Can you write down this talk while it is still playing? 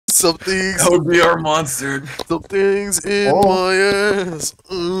Something's That would be our monster. something's in my ass.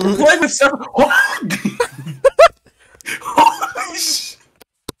 We're playing with several. Holy shit!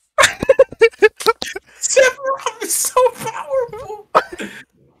 Sephiroth is so powerful.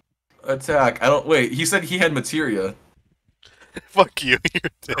 Attack. I don't wait. He said he had materia. Fuck you.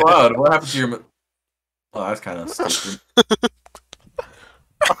 You're dead. Cloud, what happened to your? Oh, that's kind of stupid.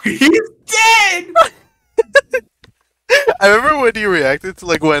 He's dead. I remember when you reacted to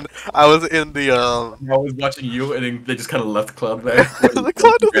like when I was in the I was watching you, and then they just kind of left Cloud there. the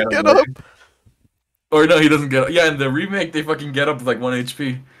Cloud doesn't get up. Or no, he doesn't get up. Yeah, in the remake, they fucking get up with like 1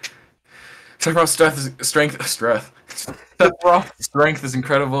 HP. Sephiroth's strength is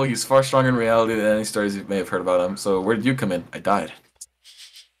incredible. He's far stronger in reality than any stories you may have heard about him. So where did you come in? I died.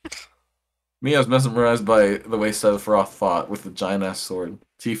 Me, I was mesmerized by the way Sephiroth fought with the giant-ass sword.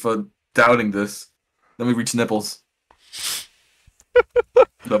 Tifa doubting this. Then we reach nipples.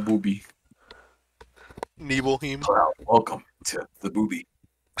 The booby. Nibelheim. Wow, welcome to the booby.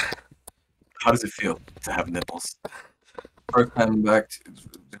 How does it feel to have nipples? First time back to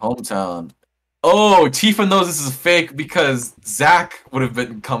hometown. Oh, Tifa knows this is fake because Zack would have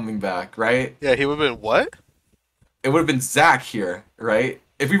been coming back, right? Yeah, he would have been what? It would have been Zack here, right?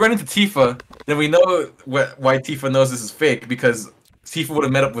 If we run into Tifa, then we know why Tifa knows this is fake, because Tifa would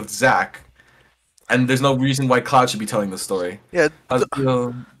have met up with Zack, and there's no reason why Cloud should be telling this story. Yeah, How's it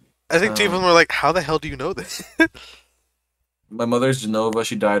feel? I think Tifa were like, how the hell do you know this? My mother's Genova.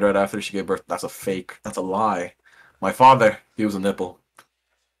 She died right after she gave birth. That's a fake. That's a lie. My father, he was a nipple.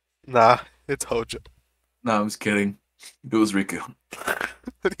 Nah, it's Hojo. No, I'm just kidding. It was Riku.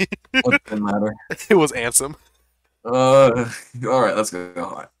 What didn't matter? It was Ansem. Alright, let's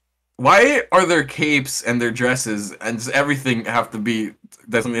go. Why are their capes and their dresses and just everything have to be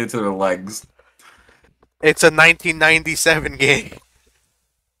designated to their legs? It's a 1997 game.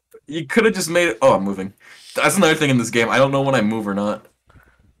 You could have just made it. Oh, I'm moving. That's another thing in this game. I don't know when I move or not.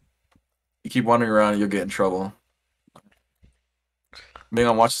 You keep wandering around and you'll get in trouble. Being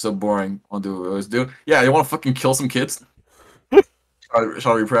on watch is so boring. I'll do what we always do. Yeah, you want to fucking kill some kids?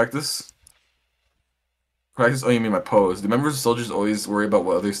 Shall we practice? Practice? Oh, you mean my pose. Do members of soldiers always worry about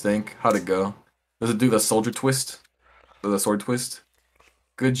what others think? How'd it go? Does it do the soldier twist? Or the sword twist?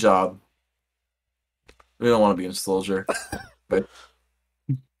 Good job. We don't want to be a soldier. But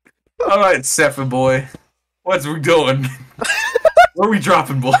alright, Sephi boy. What's we doing? Where are we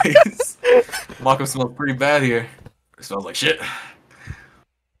dropping, boys? Mako smells pretty bad here. It smells like shit.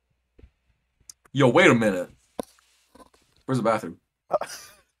 Yo, wait a minute. Where's the bathroom?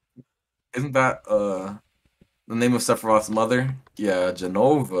 Isn't that, the name of Sephiroth's mother? Yeah,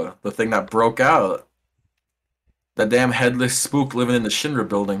 Genova. The thing that broke out. That damn headless spook living in the Shinra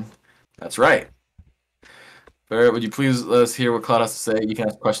building. That's right. Barrett, would you please let us hear what Cloud has to say? You can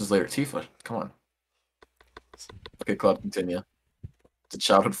ask questions later. Tifa, come on. Okay, Cloud, continue. The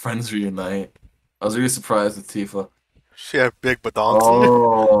childhood friends reunite. I was really surprised with Tifa. She had big badonks.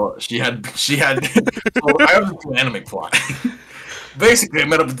 Oh, she had. Oh, I have an anime plot. Basically, I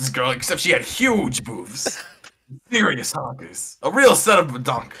met up with this girl, except she had huge boobs. Serious honkers. A real set of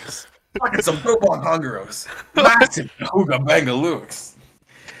badonkers. Fucking some Robot Honguros. Massive Hooga Bangalooks.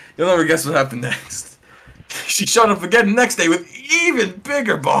 You'll never guess what happened next. She showed up again the next day with even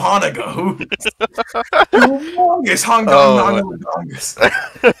bigger Bahanaga hoops. Humongous Hongas.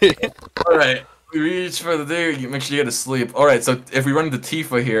 Alright, we reach for the day. You make sure you get to sleep. Alright, so if we run into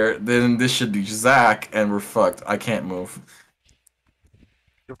Tifa here, then this should be Zack, and we're fucked. I can't move.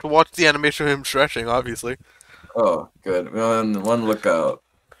 You have to watch the animation of him stretching, obviously. Oh, good. One lookout.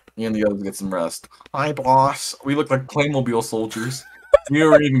 Me and the others get some rest. Hi, boss. We look like Playmobil soldiers. We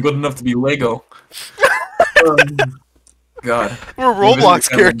weren't even good enough to be Lego. God. We're Roblox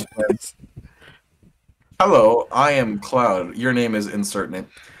characters. Hello, I am Cloud. Your name is insert name.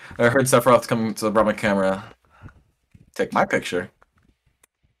 I heard Sephiroth's coming to brought my camera. Take my picture.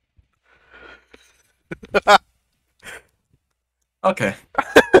 Okay.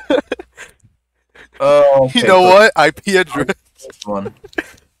 Okay, you know what? IP address. One.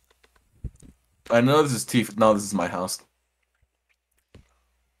 I know this is Tifa. No, this is my house.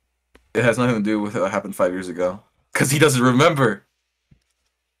 It has nothing to do with what happened 5 years ago. Because he doesn't remember.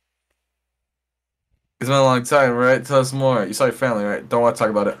 It's been a long time, right? Tell us more. You saw your family, right? Don't want to talk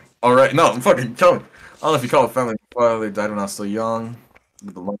about it. Alright, no, I'm fucking telling. I don't know if you call it family. Well, they died when I was still young.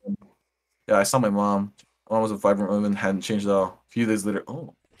 Yeah, I saw my mom. My mom was a vibrant woman, hadn't changed at all. A few days later,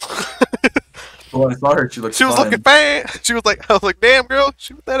 oh. But when I saw her, she looked She was fine. looking fine. She was like, I was like, damn, girl,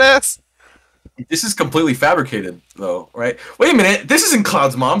 shoot that ass. This is completely fabricated, though, right? Wait a minute, this isn't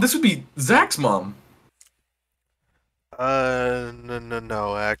Cloud's mom. This would be Zack's mom.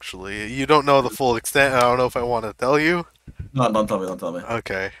 No, actually. You don't know the full extent. I don't know if I want to tell you. No, don't tell me. Don't tell me.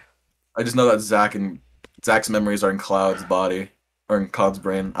 Okay. I just know that Zach's memories are in Cloud's body or in Cloud's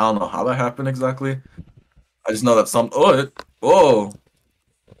brain. I don't know how that happened exactly. I just know that some. Oh,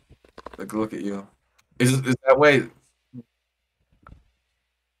 like look at you. Is that way?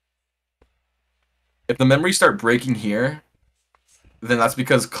 If the memories start breaking here, then that's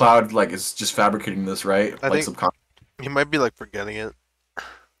because Cloud like is just fabricating this, right? I Like think subconscious. you might be like forgetting it.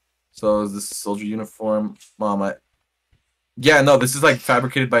 So is this soldier uniform? Mom, yeah, no, this is like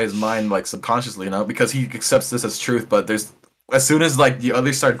fabricated by his mind, like subconsciously, because he accepts this as truth. But there's as soon as like the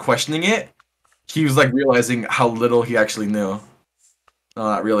others started questioning it, he was like realizing how little he actually knew. No,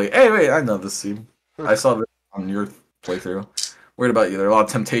 not really. Hey, wait, I know this scene. I saw this on your playthrough. Worried about you. There are a lot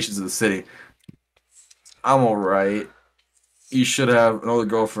of temptations in the city. I'm alright. You should have another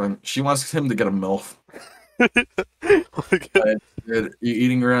girlfriend. She wants him to get a MILF. Alright, good. You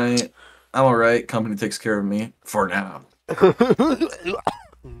eating right? I'm alright. Company takes care of me. For now. But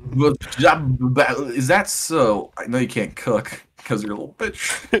is that so? I know you can't cook because you're a little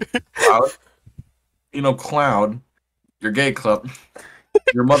bitch. Cloud. You know, Cloud. You're gay, Cloud.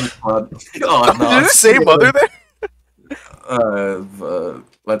 Your mother's Cloud. Oh, no. Did it say mother there?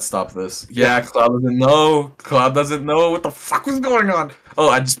 Let's stop this. Yeah, Cloud doesn't know. Cloud doesn't know what the fuck was going on. Oh,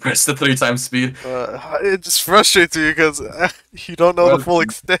 I just pressed the 3 times speed. It just frustrates you because you don't know the full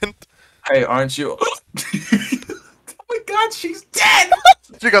extent. Hey, aren't you? Oh my god, she's dead!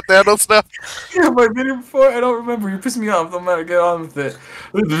 You got Thanos now. Yeah, my video before, I don't remember. You're pissing me off. Don't matter. Get on with it.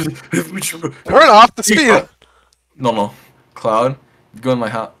 Turn off the speed. No. Cloud, go in my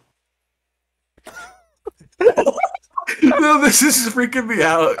house. No, this is freaking me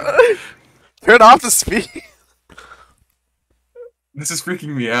out. Turn off the speed. This is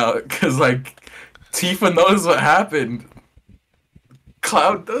freaking me out because like Tifa knows what happened.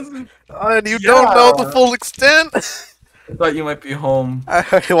 Cloud doesn't. And you don't know the full extent. I thought you might be home.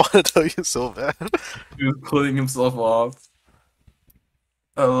 I want to tell you so bad. He was cleaning himself off.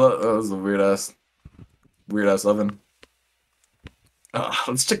 Oh, that was a weird ass oven.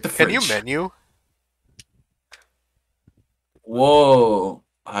 Let's check the fridge. Can you menu? Whoa,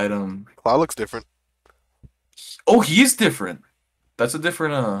 item. Cloud looks different. Oh, he is different. That's a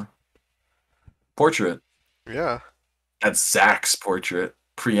different portrait. Yeah. That's Zach's portrait.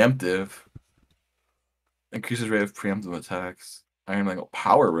 Preemptive. Increases rate of preemptive attacks. Iron Mangle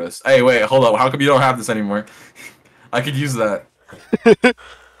power wrist. Hey, wait, hold up. How come you don't have this anymore? I could use that.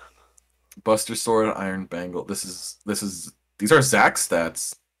 Buster sword, iron bangle. These are Zach's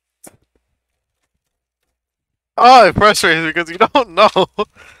stats. Oh, it frustrates me because you don't know.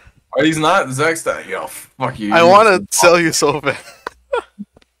 Are these not Zach's stats? Yo, fuck you. I want to tell you so bad.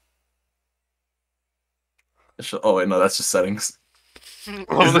 Oh wait, no, that's just settings.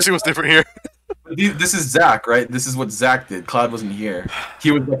 Oh, this was different here. This is Zach, right? This is what Zach did. Cloud wasn't here.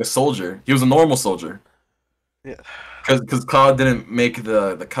 He was like a soldier. He was a normal soldier. Yeah. Because Cloud didn't make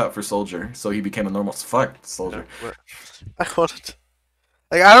the cut for soldier, so he became a normal soldier. I wanted.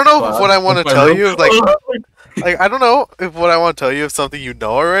 Like, I don't know if what I want to tell you is like I don't know if what I want to tell you is something you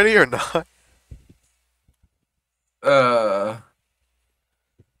know already or not.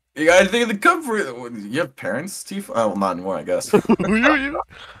 You gotta think of the comfort. You have parents, Tifa? Oh, well, not anymore, I guess.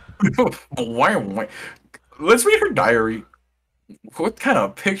 Let's read her diary. What kind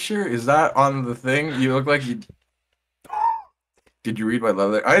of picture is that on the thing? You look like you. Did you read my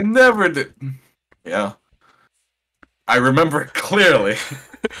letter? I never did. Yeah. I remember it clearly.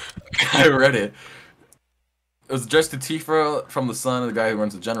 I read it. It was addressed to Tifa from the son of the guy who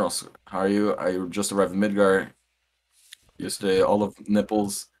runs the general. How are you? I just arrived in Midgar yesterday. All of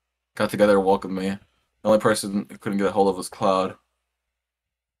Nipples got together and welcomed me. The only person who couldn't get a hold of was Cloud.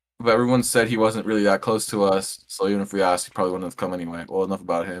 But everyone said he wasn't really that close to us, so even if we asked, he probably wouldn't have come anyway. Well, enough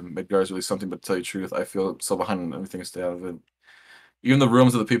about him. Midgar is really something, but to tell you the truth, I feel so behind on everything to stay out of it. Even the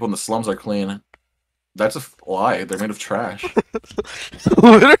rooms of the people in the slums are clean. That's a lie. They're made of trash.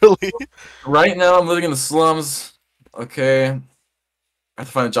 Literally. Right now, I'm living in the slums. Okay. I have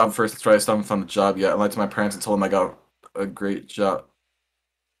to find a job first. That's right. I still haven't found a job yet. I lied to my parents and told them I got a great job.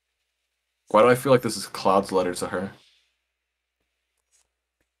 Why do I feel like this is Cloud's letter to her?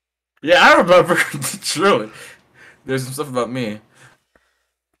 Yeah, I remember. Truly. There's some stuff about me.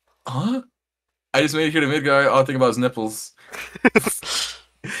 Huh? I just made it here to Midgar. All I think about is nipples.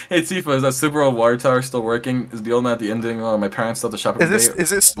 Hey Tifa, is that super old water tower still working? Is the old man at the end doing my parents still at the shop every day? Is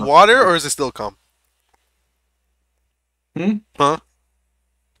this water or is it still cum? Huh?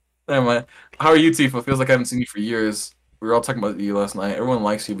 Never mind. How are you, Tifa? Feels like I haven't seen you for years. We were all talking about you last night. Everyone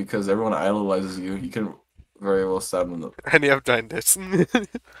likes you because everyone idolizes you. You can very well said. And you have giant tits.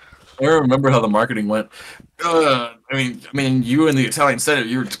 I remember how the marketing went. I mean, you and the Italian Senate,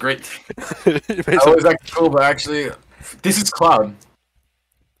 you were great. I was like, cool, but actually, this is Cloud.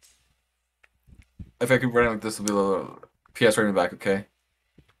 If I keep running like this, will be a little PS running back, okay?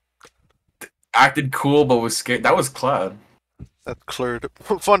 Acted cool, but was scared. That was Cloud. That's cleared.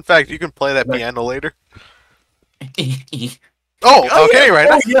 Fun fact: you can play that piano later. Oh, okay, yeah, right.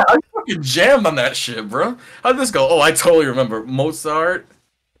 Oh, yeah, I fucking jammed on that shit, bro. How'd this go? Oh, I totally remember. Mozart.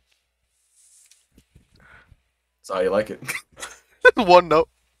 That's how you like it. One note.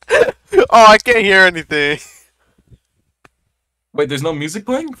 Oh, I can't hear anything. Wait, there's no music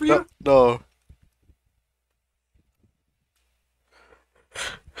playing for you? No.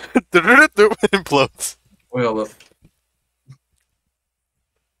 Implodes. Wait, hold up.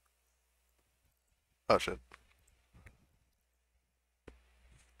 Oh shit.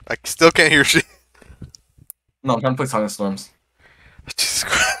 I still can't hear shit. No, I'm trying to play Song of Storms. Jesus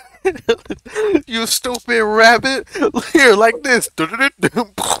Christ. You stupid rabbit. Here, like this.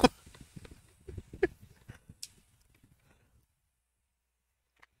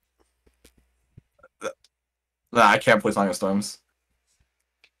 Nah, I can't play Song of Storms.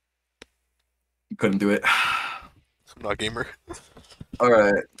 Couldn't do it. I'm not a gamer.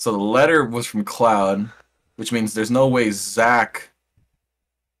 Alright, so the letter was from Cloud, which means there's no way Zach...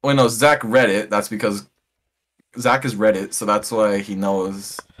 Well, no, Zach read it. That's because Zach has read it, so that's why he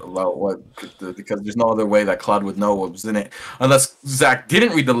knows about what... Because there's no other way that Cloud would know what was in it. Unless Zach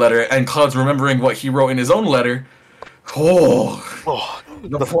didn't read the letter, and Cloud's remembering what he wrote in his own letter. Oh,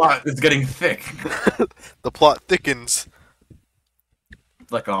 the plot is getting thick. The plot thickens.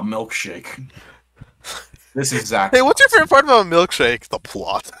 Like a milkshake. This is Zach. Hey, what's your favorite part about a milkshake? The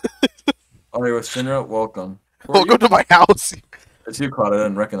plot. Alright, with Shinra, welcome. Welcome to my house. It's you, Cloud. I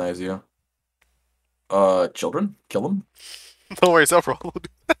didn't recognize you. Children? Kill them? Don't worry, Sephiroth will do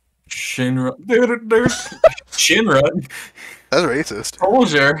that. Shinra. Shinra. That's racist.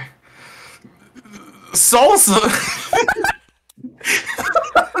 Soldier. Salsa.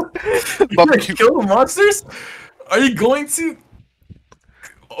 You're gonna kill the monsters? Are you going to?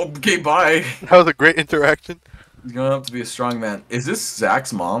 Okay, bye. That was a great interaction. He's going to have to be a strong man. Is this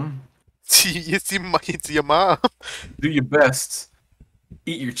Zach's mom? It's your mom. Do your best.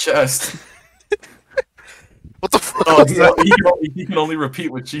 Eat your chest. What the fuck? Oh, he can only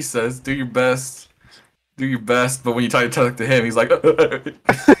repeat what she says. Do your best. Do your best. But when you try to talk to him, he's like,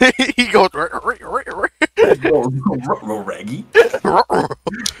 he goes, Raggy.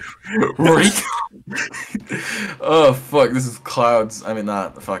 Oh fuck! This is Cloud's. I mean,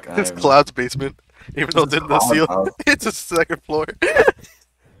 not fuck. It's Cloud's basement, even though it's in the ceiling. It's a second floor.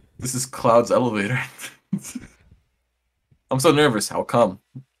 This is Cloud's elevator. I'm so nervous. How come?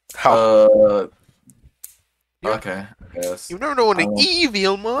 How? Okay. Yes. You never know when an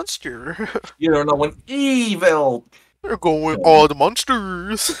evil monster. You don't know when evil. They're going all the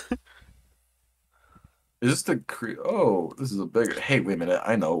monsters. Is this the Oh, this is a bigger. Hey, wait a minute.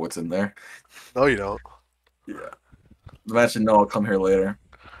 I know what's in there. No, you don't. Yeah. Imagine no, I'll come here later.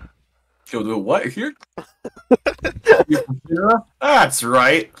 You'll do what here? That's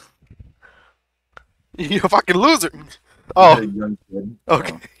right. You fucking loser. Oh. Young kid.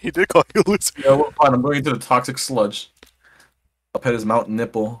 Okay, he did call you a loser. Yeah, well, fine. I'm going into the toxic sludge. I'll pet his mountain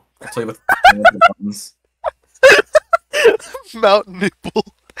nipple. I'll tell you what the buttons. Mountain nipple.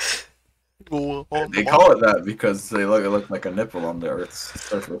 They call it that because they look like a nipple on the Earth's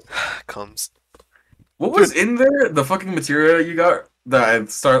surface. Comes. What was in there? The fucking material you got that I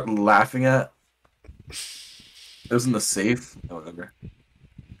start laughing at? It was in the safe. Oh, whatever.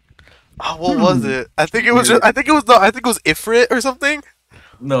 Oh, what was it? I think it was. I think it was Ifrit or something.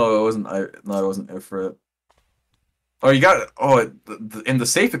 No, it wasn't. It wasn't Ifrit. Oh, you got it. Oh, in the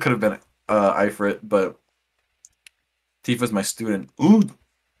safe it could have been Ifrit, but Tifa's my student. Ooh,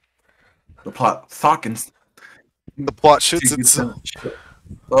 the plot Thawkins. The plot shits itself.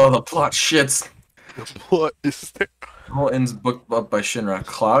 Oh, the plot shits. What is there? Whole ends booked up by Shinra.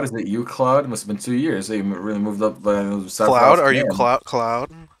 Cloud, is it you, Cloud? It must have been 2 years. They really moved up. Cloud, are you Cloud?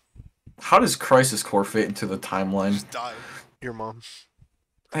 How does Crisis Core fit into the timeline? Just die. Your mom.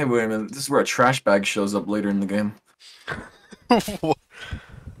 Hey, wait a minute. This is where a trash bag shows up later in the game.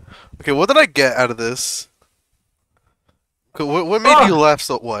 Okay, what did I get out of this? What made you laugh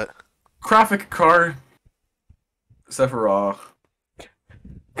so what? Graphic car. Sephiroth.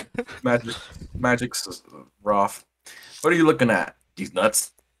 Magic's Roth. What are you looking at? These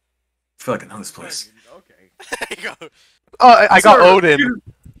nuts? I feel like I know this place. Okay. Oh, I got Odin.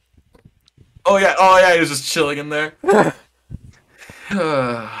 Oh yeah, he was just chilling in there.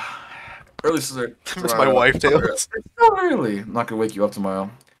 Early start I miss my wife tales. It's not early. I'm not gonna wake you up tomorrow.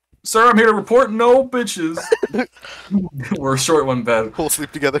 Sir, I'm here to report no bitches. We're short one bed. We'll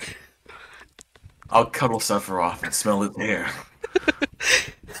sleep together. I'll cuddle Sephiroth and smell his hair.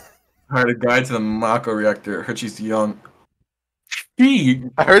 Hired a guide to the Mako reactor. Heard she's young.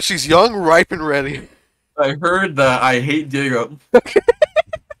 I heard she's young, ripe, and ready. I heard that I hate Diego.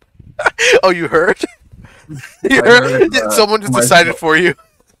 Oh, you heard? You heard someone just decided for you.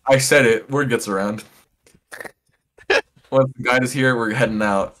 I said it. Word gets around. Once the guide is here, we're heading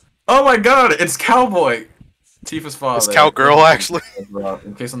out. Oh my god, it's Cowboy! Tifa's father. It's Cowgirl, actually.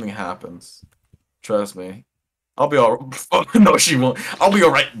 In case something happens. Trust me. I'll be alright. Oh, no, she won't. I'll be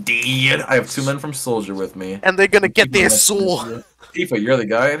alright, Dad. I have 2 men from Soldier with me. And they're gonna get their soul. Tifa, you're the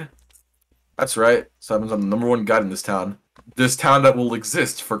guide? That's right. Simon's I'm the #1 guide in this town. This town that will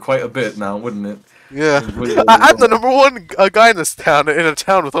exist for quite a bit now, wouldn't it? Yeah. I'm the #1 guy in this town, in a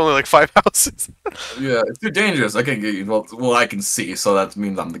town with only like 5 houses. Yeah, it's too dangerous. I can't get you. Well, I can see, so that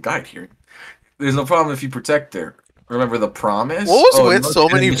means I'm the guide here. There's no problem if you protect her. Remember the promise? What was with so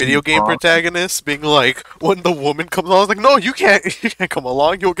many video game protagonists being like, when the woman comes along, I was like, no, you can't come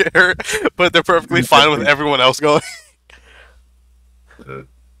along, you'll get hurt. But they're perfectly fine with everyone else going. Well,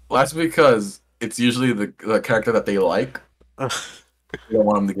 that's because it's usually the character that they like. They don't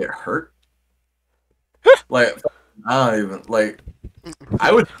want them to get hurt. Like, I don't even, like,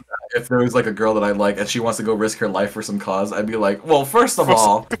 I would, if there was like a girl that I like and she wants to go risk her life for some cause, I'd be like, well, first of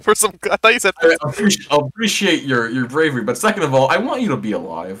all, I thought you said I appreciate your bravery, but second of all, I want you to be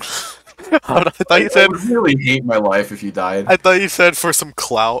alive. I thought you said I would really hate my life if you died. I thought you said for some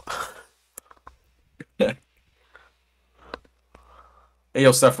clout. Hey,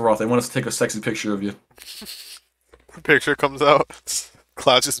 yo, Sephiroth, I want us to take a sexy picture of you. The picture comes out.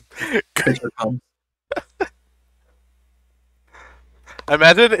 Cloud just. Picture comes.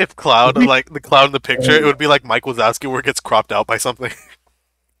 Imagine if Cloud, like the Cloud in the picture, it would be like Mike Wazowski where it gets cropped out by something.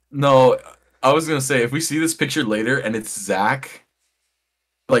 No, I was gonna say if we see this picture later and it's Zach,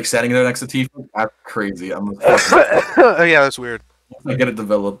 like standing there next to Tifa, that's crazy. I'm Oh yeah, that's weird. I get it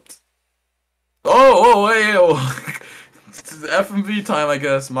developed. Oh, hey, oh. It's FMV time, I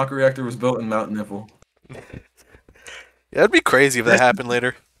guess. Mako reactor was built in Mount Nipple. Yeah, it'd be crazy if that happened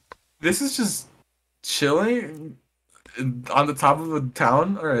later. This is just chilling on the top of a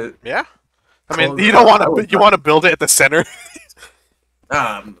town. All right. Yeah. I mean, you don't want to. You want to build it at the center.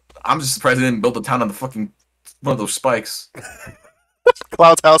 I'm just surprised they didn't build the town on the fucking one of those spikes.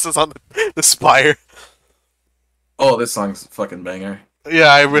 Cloud's house is on the spire. Oh, this song's a fucking banger. Yeah,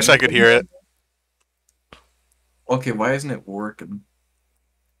 I wish I could hear it. Okay, why isn't it working?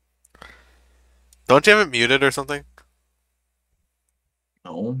 Don't you have it muted or something?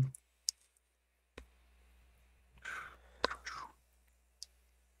 No.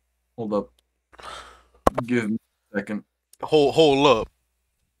 Hold up. Give me a second. Hold up.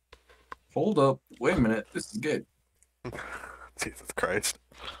 Hold up. Wait a minute. This is good. Jesus Christ.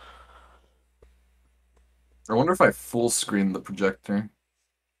 I wonder if I full screen the projector.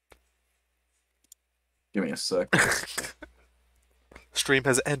 Give me a sec. Stream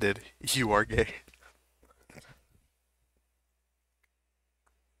has ended. You are gay.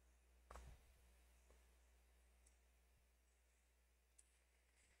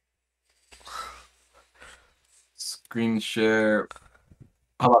 Screen share.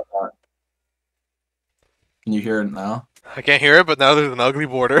 How about that? Can you hear it now? I can't hear it, but now there's an ugly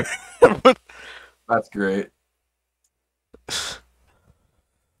border. That's great.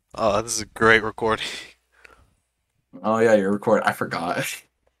 Oh, this is a great recording. Oh yeah, you're recording. I forgot.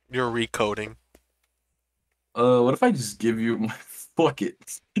 You're recoding. What if I just give you my fuck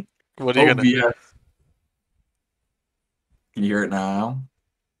it? What are you gonna? OBS. Can you hear it now?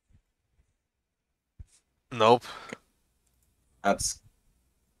 Nope. That's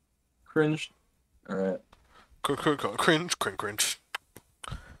cringe. All right. Cringe, cringe. Cringe. Cringe,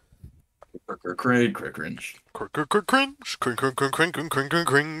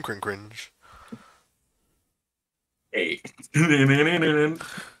 cringe. Hey.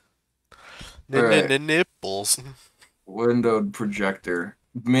 Nipples. Windowed projector.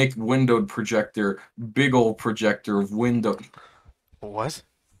 Make windowed projector. Big ol' projector of window. What?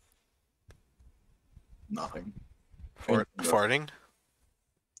 Nothing. Farting?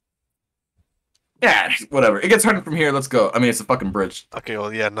 Yeah, whatever. It gets harder from here. Let's go. I mean, it's a fucking bridge. Okay,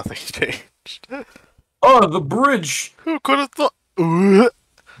 well, yeah, nothing changed. Oh, the bridge! Who could have thought?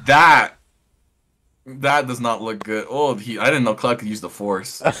 That does not look good. Oh, I didn't know Cloud could use the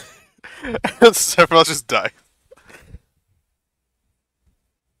Force. Everyone else just died.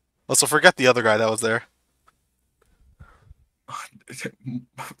 Also, forget the other guy that was there.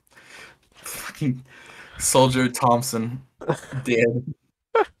 Fucking Soldier Thompson dead.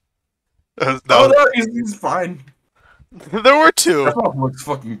 Oh No, no, he's fine. there were two. Sephiroth looks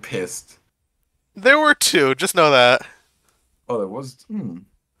fucking pissed. There were two. Just know that. Oh, there was.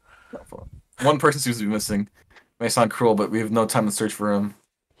 Not fun. One person seems to be missing. May sound cruel, but we have no time to search for him.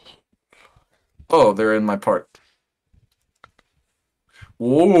 Oh, they're in my part.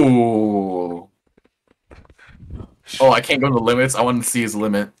 Whoa. Oh, I can't go to the limits. I want to see his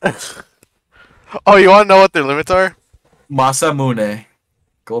limit. Oh, you want to know what their limits are? Masamune.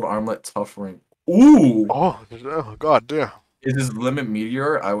 Gold armlet, tough ring. Ooh. Oh god damn. Is his limit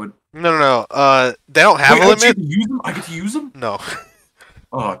meteor? I would. No, no, no. They don't have Wait, a limit. I get to use him? I get to use him? No.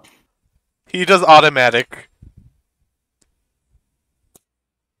 Oh. He does automatic.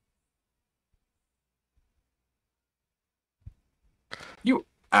 You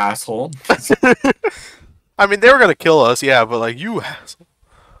asshole. I mean, they were gonna kill us, yeah, but like you asshole.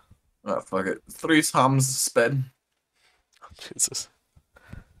 Oh, fuck it. 3 times sped. Jesus.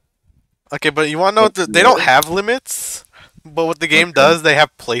 Okay, but you want to know what they don't have limits, but what the game does, they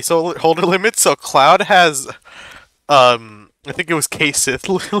have placeholder limits. So Cloud has, I think it was K-Sith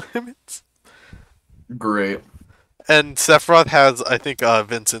limits, Great. and Sephiroth has, I think,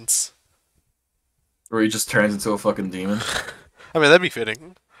 Vincent's. Where he just turns into a fucking demon. I mean, that'd be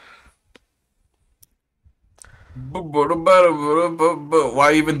fitting.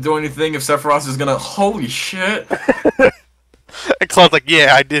 Why even do anything if Sephiroth is gonna? Holy shit! And Cloud's like,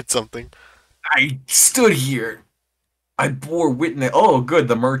 yeah, I did something. I stood here. I bore witness. Oh, good,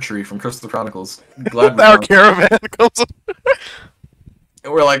 the Mercury from Crystal Chronicles. Glad we Our found- caravan comes.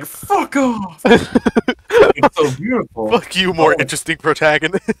 And we're like, fuck off. It's so beautiful. Fuck you, more interesting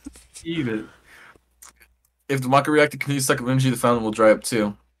protagonist. Eat it. If the Maka reactor continues to suck up energy, the fountain will dry up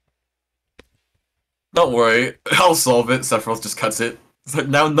too. Don't worry, I'll solve it. Sephiroth just cuts it. It's like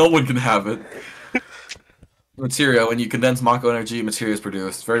now no one can have it. Materia, when you condense Mako energy, materia is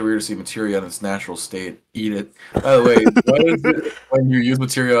produced. It's very weird to see materia in its natural state. Eat it. By the way, what is it when you use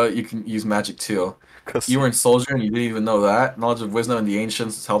materia, you can use magic too? You were in Soldier and you didn't even know that? Knowledge of wisdom and the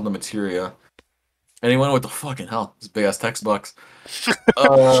ancients is held in the materia. Anyone? What the fucking hell? This big ass text box.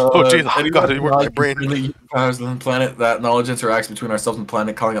 Oh jeez, oh god, it worked my brain. Really powers of the planet. That knowledge interacts between ourselves and the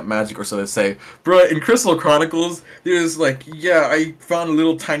planet, calling up magic, or so they say. Bro, in Crystal Chronicles, there's like, yeah, I found a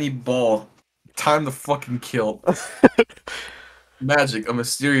little tiny ball. Time to fucking kill. Magic, a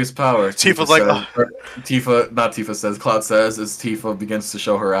mysterious power. Tifa's like, Tifa, not Tifa says, Cloud says, as Tifa begins to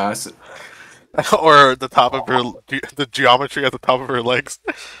show her ass. or the top of her, the geometry at the top of her legs.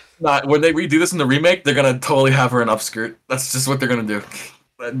 Not when they redo this in the remake, they're gonna totally have her in upskirt. That's just what they're gonna do.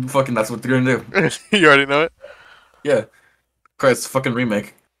 Fucking, that's what they're gonna do. You already know it. Yeah, Christ, fucking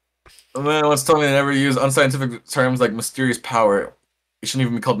remake. And then once told me they never use unscientific terms like mysterious power. It shouldn't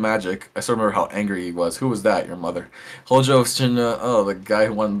even be called magic. I still remember how angry he was. Who was that? Your mother. Hojo Shinra. Oh, the guy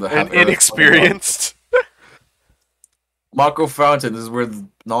who wanted to have. Inexperienced. Mako Fountain. This is where the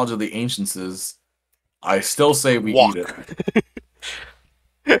knowledge of the ancients is. I still say we eat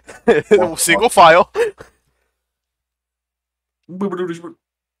it. Single file.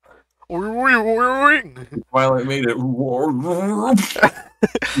 Finally made it.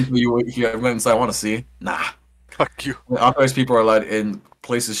 You went inside. I want to see. Nah. Fuck you. Authorized people are allowed in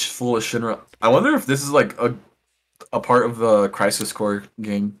places full of Shinra. I wonder if this is like a part of the Crisis Core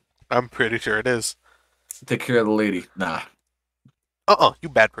game. I'm pretty sure it is. Take care of the lady. Nah. You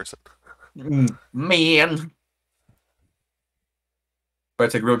bad person. Man.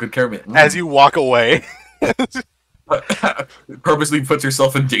 Better take real good care of me. As you walk away. Purposely puts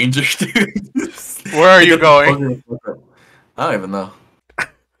yourself in danger, dude. Where are you going? I don't even know.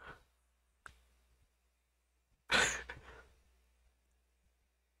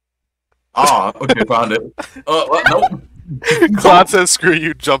 Ah, okay, found it. What? Nope. Cloud says screw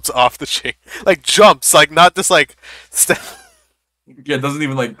you, jumps off the chain. Like jumps, like not just like Yeah, it doesn't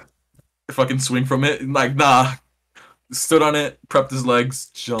even like fucking swing from it. Like, nah. Stood on it, prepped his legs,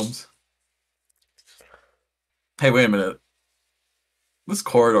 jumped. Hey, wait a minute. This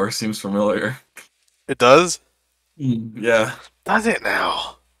corridor seems familiar. It does? Yeah. Does it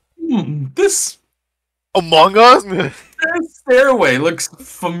now? This Among Us? This stairway looks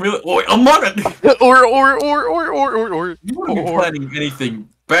familiar. Wait, Among Us! or You wouldn't be planning anything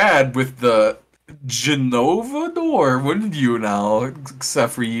bad with the Genova door, wouldn't you now?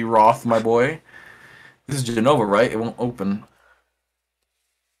 Except for ye Roth, my boy. This is Genova, right? It won't open.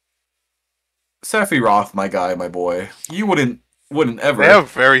 Sephiroth, my guy, my boy. You wouldn't ever. They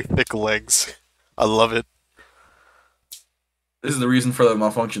have very thick legs. I love it. This is the reason for the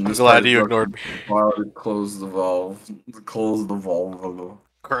malfunction. I'm glad you ignored me. Close the valve. Close the valve.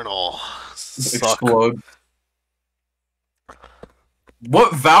 Colonel. Suck. Explode.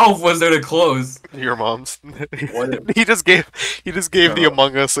 What valve was there to close? Your mom's. What? He just gave the Uh,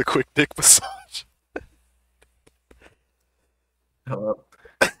 Among Us a quick dick massage. uh,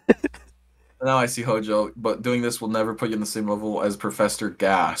 now I see Hojo, but doing this will never put you in the same level as Professor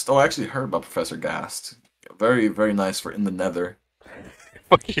Gast. Oh, I actually heard about Professor Gast. Very, very nice for in the Nether.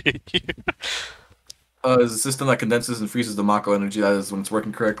 Fuck you. Is a system that condenses and freezes the Mako energy. That is when it's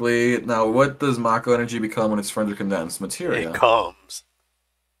working correctly. Now, what does Mako energy become when it's further condensed? It Materia. comes.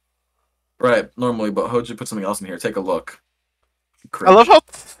 Right, normally, but Hojo put something else in here. Take a look. I love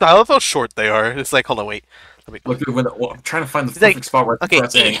Cringe. how short they are. It's like, hold on, wait. Let me. Look through the window. Well, I'm trying to find the It's perfect like, spot where I can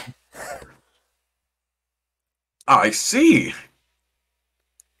okay, press A. I see.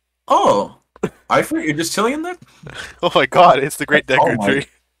 Oh, I forget you're just chilling in there. oh my god, it's the Great Oh Decker my!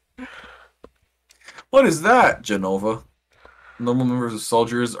 Tree. What is that, Genova? Normal members of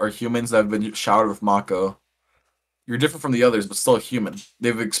soldiers are humans that have been showered with Mako. You're different from the others, but still human.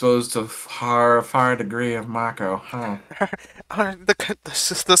 They've exposed to far degree of Mako. Huh?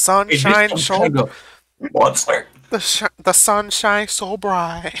 The sun Hey, this shines one's so kind of monster. the sun shines so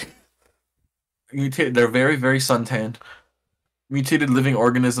bright. Mutated. They're very, very suntanned. Mutated living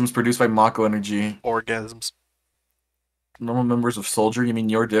organisms produced by Mako energy. Orgasms. Normal members of soldier. You mean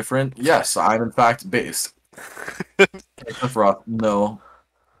you're different? Yes, I'm in fact base. Sephiroth. No.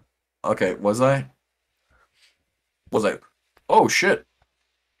 Okay, was I? Was I? Oh shit.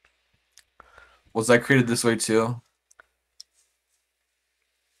 Was I created this way too?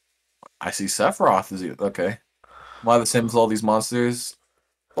 I see Sephiroth is okay. Why the same as all these monsters?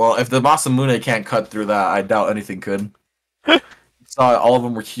 Well, if the Masamune can't cut through that, I doubt anything could. Saw all of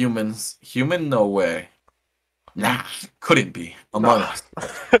them were humans. Human? No way. Nah, couldn't be. Among Us.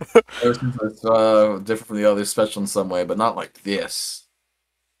 Ever since it's different from the others, special in some way, but not like this.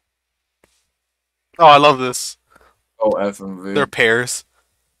 Oh, I love this. Oh, FMV. They're pairs.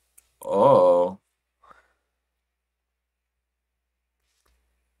 Oh.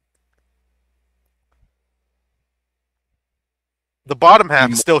 The bottom He,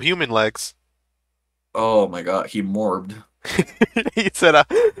 half still human legs. oh my god, he morbed. He said,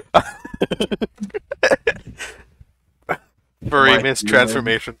 furry My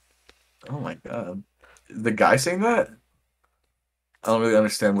mistransformation. oh my god. The guy saying that? I don't really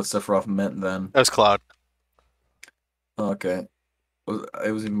understand what Sephiroth meant then. That's Cloud. Okay.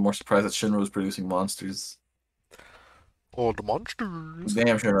 I was even more surprised that Shinra was producing monsters. Oh, the monsters.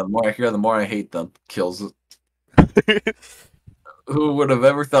 Damn, Shinra, the more I hear, the more I hate them. Kills it. Who would have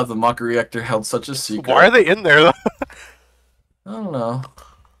ever thought the Mako reactor held such a secret? Why are they in there, though? I don't know.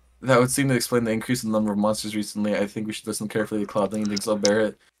 That would seem to explain the increase in the number of monsters recently. I think we should listen carefully to Cloud. Don't you think so,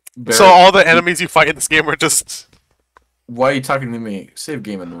 Barrett? So all the enemies you fight in this game are just... Why are you talking to me? Save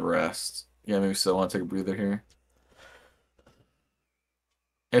game and rest. Yeah, maybe so. I want to take a breather here.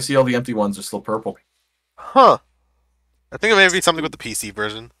 I see all the empty ones are still purple. Huh. I think it may be something with the PC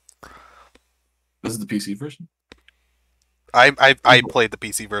version. This is the PC version? I played the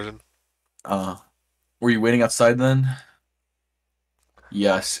PC version. Were you waiting outside then?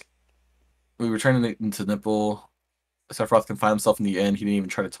 Yes. We were turning into Nipple. Sephiroth confined himself in the end. He didn't even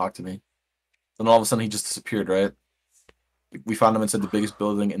try to talk to me. Then all of a sudden he just disappeared, right? We found him inside the biggest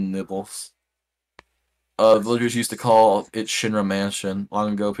building in Nibbles. Villagers used to call it Shinra Mansion.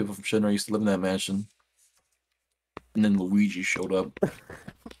 Long ago, people from Shinra used to live in that mansion. And then Luigi showed up.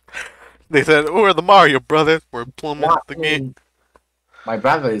 They said, "Oh, we're the Mario brothers. We're plumbing the game." My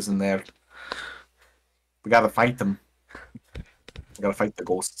brother is in there. We gotta fight them. We gotta fight the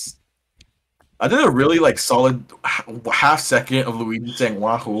ghosts. I did a really solid half second of Luigi saying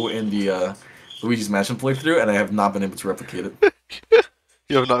 "Wahoo" in the Luigi's Mansion playthrough, and I have not been able to replicate it.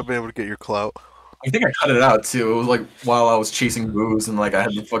 You have not been able to get your clout. I think I cut it out too. It was like while I was chasing boos and I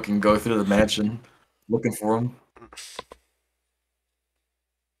had to fucking go through the mansion looking for him.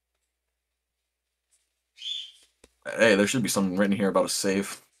 Hey, there should be something written here about a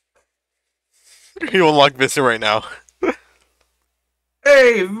save. You unlock Vista right now.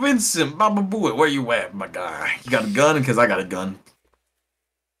 Hey, Vincent, Baba Booey, where you at, my guy? You got a gun? Because I got a gun.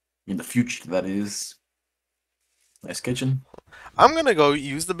 In the future, that is. Nice kitchen. I'm gonna go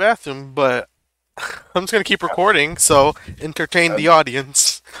use the bathroom, but I'm just gonna keep recording, so entertain the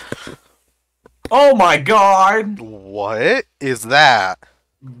audience. Oh my god! What is that?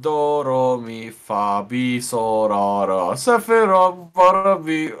 Do, ro, mi, fa, bi, so, ra, ra, sephiroth, bara,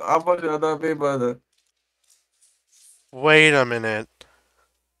 bi, abajada, bi, bada. Wait a minute.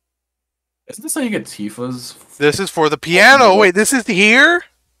 Isn't this how you get Tifa's? This is for the piano. Wait, this is here?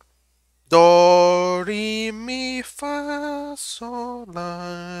 Do, re, mi, fa, sol,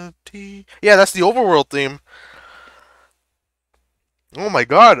 la, ti. Yeah, that's the overworld theme. Oh my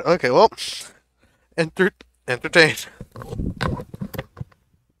god. Okay, well, enter entertain.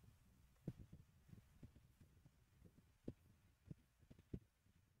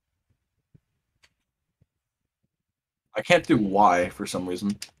 I can't do Y for some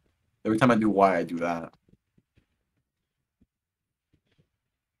reason. Every time I do Y, I do that.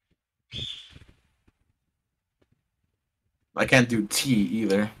 I can't do T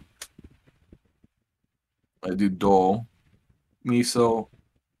either. I do Do, Miso.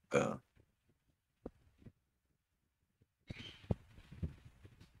 Uh,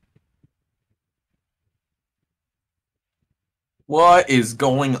 what is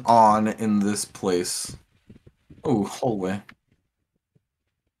going on in this place? Oh, hallway.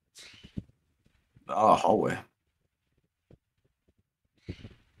 Ah, hallway.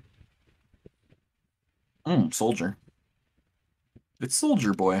 Soldier. It's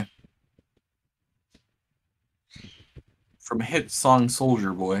Soldier Boy from hit song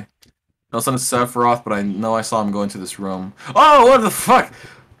Soldier Boy. No, it's not Sephiroth, but I know I saw him go into this room. Oh, what the fuck?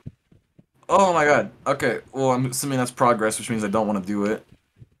 Oh my god. Okay, well, I'm assuming that's progress, which means I don't want to do it.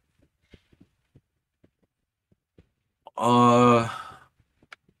 Uh,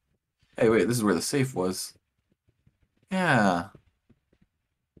 hey, wait, this is where the safe was. Yeah.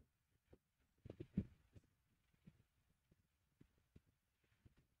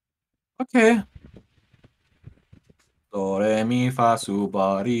 Okay. Do, re, mi, fa, su,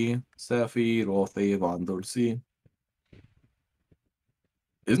 ba, ri, Sephiroth, Evan, Dulci.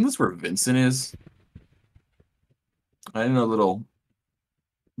 Isn't this where Vincent is? I know little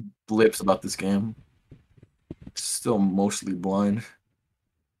blips about this game. Still mostly blind.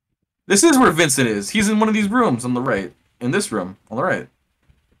 This is where Vincent is. He's in one of these rooms on the right. In this room on the right.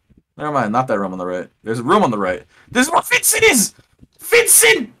 Never mind, not that room on the right. There's a room on the right. This is where Vincent is!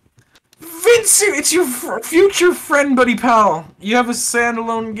 Vincent! Vincent! It's your future friend, buddy pal. You have a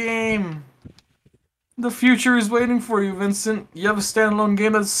standalone game. The future is waiting for you, Vincent. You have a standalone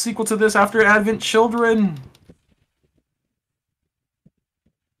game that's a sequel to this after Advent Children.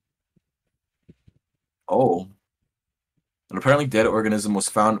 Oh. An apparently dead organism was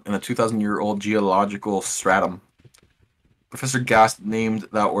found in a 2,000-year-old geological stratum. Professor Gast named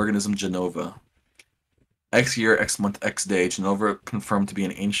that organism Genova. X year, X month, X day, Genova confirmed to be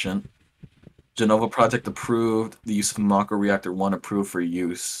an ancient. Genova project approved. The use of Mako Reactor 1 approved for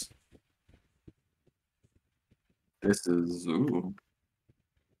use. This is... Ooh.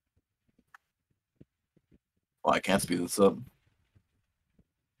 Well, I can't speed this up.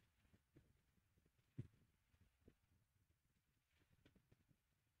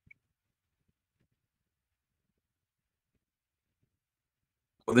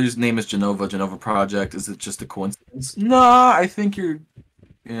 Well, their name is Genova. Genova project. Is it just a coincidence? Nah, I think you're...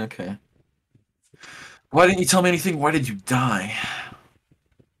 Yeah, okay. Why didn't you tell me anything? Why did you die?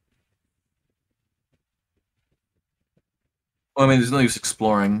 Well, I mean, there's no use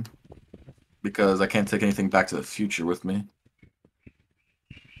exploring. Because I can't take anything back to the future with me.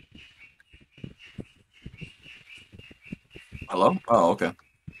 Hello? Oh, okay.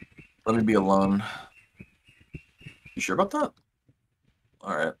 Let me be alone. You sure about that?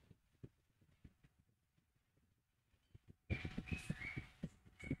 Alright.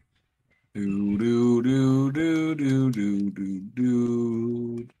 Do do do do do do do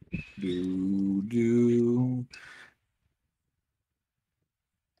do do do.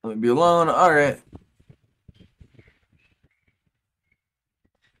 Let me be alone. Alright.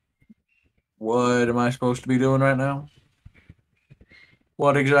 What am I supposed to be doing right now?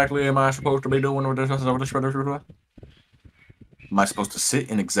 What exactly am I supposed to be doing with this? Am I supposed to sit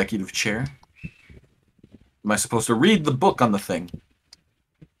in executive chair? Am I supposed to read the book on the thing?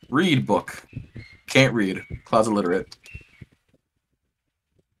 Read book. Can't read. Cloud's illiterate.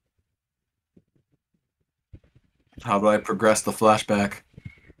 How do I progress the flashback?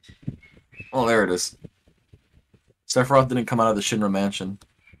 Oh, there it is. Sephiroth didn't come out of the Shinra mansion.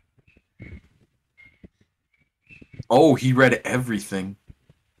 Oh, he read everything.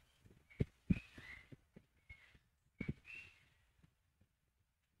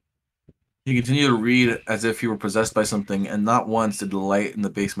 He continued to read as if he were possessed by something, and not once did the light in the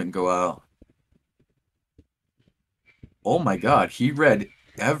basement go out. Oh my god, he read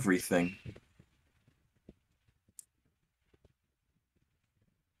everything.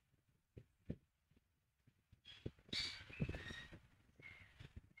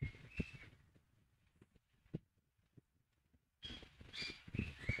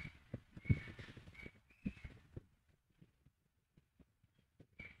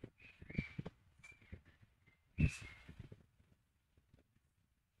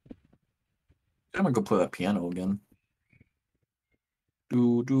 kind of go play that piano again.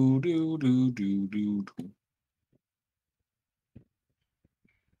 Do do do do do do do.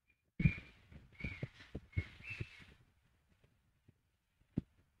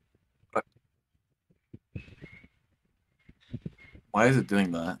 Why is it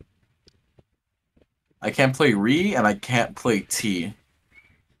doing that? I can't play re and I can't play T.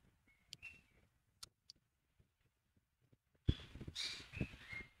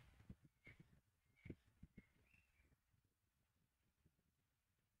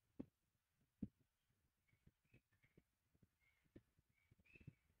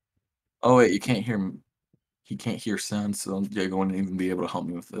 Oh wait, you can't hear him. He can't hear sound, so yeah, going to even be able to help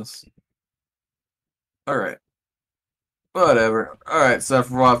me with this. All right. Whatever. All right,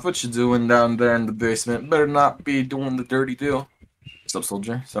 Sephiroth, what you doing down there in the basement? Better not be doing the dirty deal. What's up,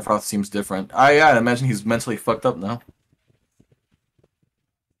 soldier? Sephiroth seems different. I imagine he's mentally fucked up now.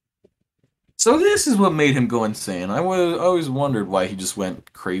 So this is what made him go insane. I always wondered why he just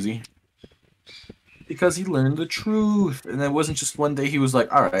went crazy. Because he learned the truth, and it wasn't just one day he was like,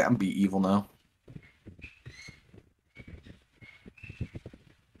 "All right, I'm be evil now."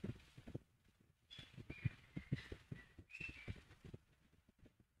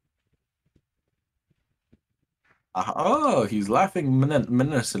 Oh, he's laughing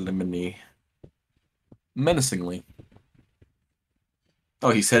menacingly. Menacingly.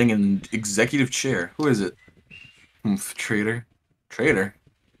 Oh, he's sitting in an executive chair. Who is it? Traitor. Traitor.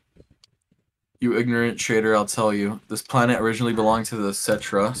 You ignorant traitor, I'll tell you. This planet originally belonged to the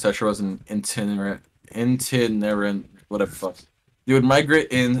Cetra. Cetra was an itinerant, whatever fuck. They would migrate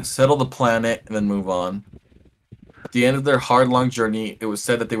in, settle the planet, and then move on. At the end of their hard, long journey, it was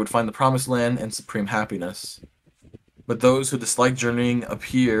said that they would find the promised land and supreme happiness. But those who disliked journeying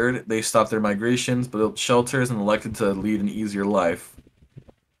appeared, they stopped their migrations, built shelters, and elected to lead an easier life.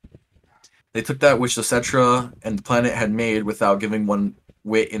 They took that which the Cetra and the planet had made without giving one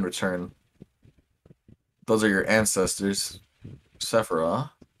whit in return. Those are your ancestors,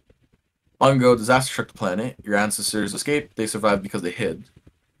 Sephiroth. Long ago, disaster struck the planet. Your ancestors escaped. They survived because they hid.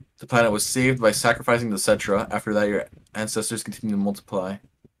 The planet was saved by sacrificing the Cetra. After that, your ancestors continued to multiply.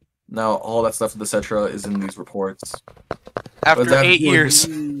 Now, all that stuff with the Cetra is in these reports. After 8 years,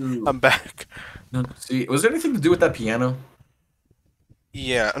 I'm back. No, see, was there anything to do with that piano?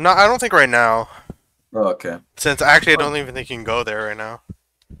 Yeah, no, I don't think right now. Oh, okay. Since actually, I don't even think you can go there right now.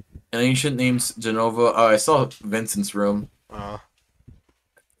 An ancient named Genova. Oh, I saw Vincent's room.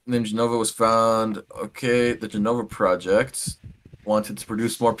 Named Genova was found. Okay, the Genova Project wanted to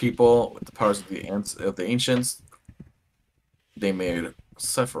produce more people with the powers of the ancients. They made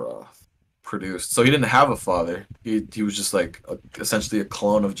Sephiroth produced. So he didn't have a father. He was just like essentially a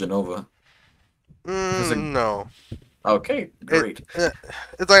clone of Genova. No. Okay, great.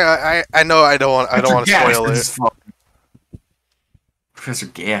 It's like I know I don't want to spoil it. Professor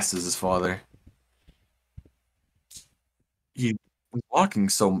Gas is his father. He was walking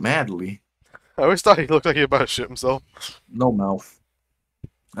so madly. I always thought he looked like he about to shit himself. No mouth.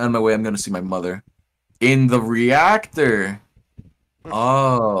 On my way, I'm gonna see my mother in the reactor.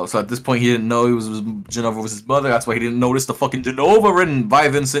 Oh, so at this point he didn't know Genova was his mother. That's why he didn't notice the fucking Genova written by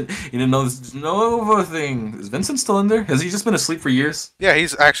Vincent. He didn't know this Genova thing. Is Vincent still in there? Has he just been asleep for years? Yeah,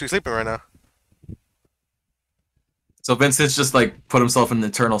 he's actually sleeping right now. So Vincent's just like put himself in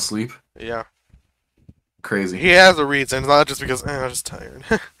eternal sleep. Yeah. Crazy. He has a reason. It's not just because I'm just tired.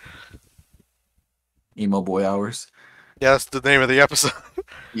 Emo boy hours. Yeah, that's the name of the episode.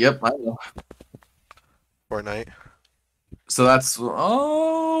 Yep, I know. Fortnite. So that's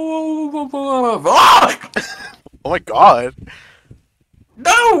oh my god.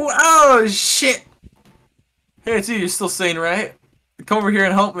 No! Oh shit! Hey, dude, you're still sane, right? Come over here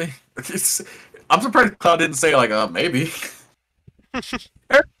and help me. I'm surprised Cloud didn't say like, maybe. Earth's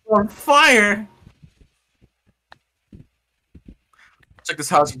on fire. Check this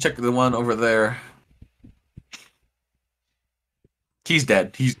house. You check the one over there. He's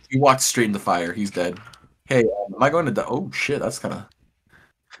dead. He walked straight in the fire. He's dead. Hey, am I going to die? Oh shit, that's kind of.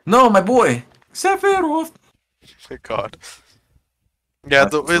 No, my boy, Sephiroth. My god. Yeah,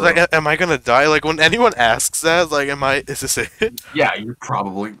 it's like, am I gonna die? Like when anyone asks that, like, is this it? Yeah, you're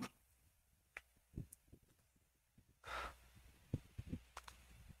probably.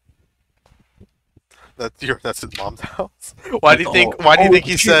 That's his mom's house. Why do you think? Why do you think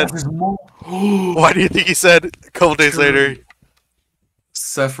he said? Why do you think he said a couple days later?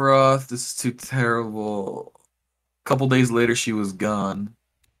 Sephiroth, this is too terrible. A couple days later, she was gone.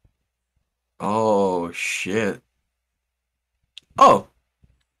 Oh shit. Oh.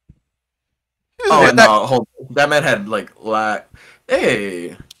 Oh no! Hold. That man had like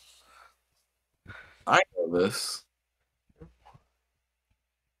Hey. I know this.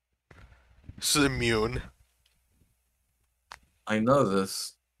 She's immune. I know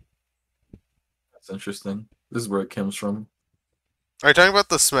this. That's interesting. This is where it comes from. Are you talking about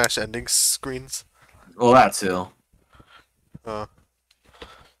the Smash ending screens? Well, that too. Uh,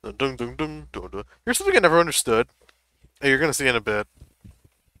 dun, dun, dun, dun, dun, dun. Here's something I never understood. Hey, you're gonna see in a bit.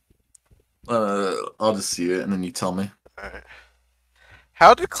 I'll just see it and then you tell me. Alright.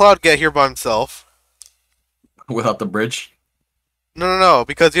 How did Cloud get here by himself? Without the bridge. No,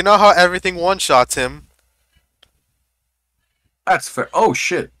 because you know how everything one-shots him? That's fair. Oh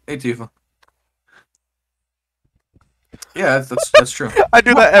shit. Hey Tifa. Yeah, that's true. I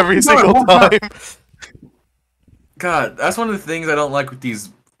do that every single time. God, that's one of the things I don't like with these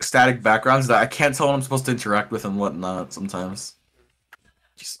static backgrounds, that I can't tell what I'm supposed to interact with and whatnot sometimes.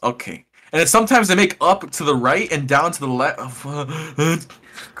 Just, okay. And then sometimes they make up to the right and down to the left.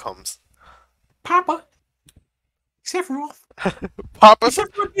 Comes. Papa. Sephiroth. Papa.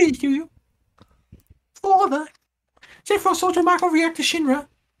 Sephiroth did you. Father. Sephiroth Soldier Mark overreact to Shinra.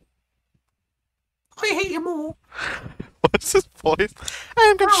 I hate you more. What's his voice?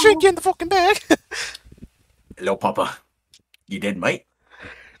 I'm gonna shake you in the fucking bag. Hello, Papa. You dead, mate?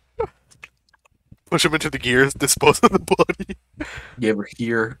 Push him into the gears, dispose of the body. You ever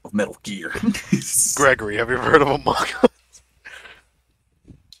hear of Metal Gear? Gregory, have you ever heard of Among Us?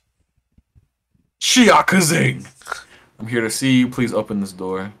 Shiakazing! I'm here to see you. Please open this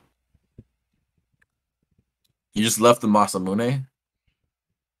door. You just left the Masamune?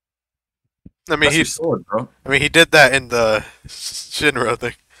 I mean, That's your sword, bro. he did that in the Shinra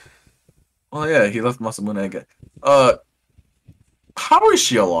thing. Oh yeah, he left Masamune again. How is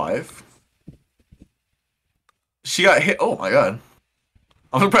she alive? She got hit. Oh my god.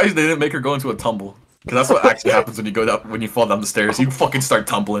 I'm surprised they didn't make her go into a tumble. Because that's what actually happens when you go down, when you fall down the stairs. You fucking start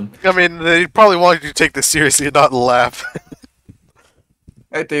tumbling. I mean, they probably wanted you to take this seriously and not laugh.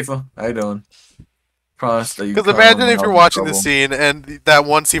 Hey Tifa, how you doing? Promise that you. Because imagine if you're watching the scene and that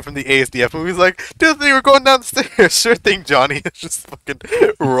one scene from the ASDF movie's like, dude, they were going down the stairs. Sure thing, Johnny. Just fucking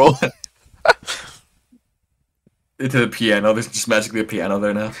roll. Into the piano. There's just magically a piano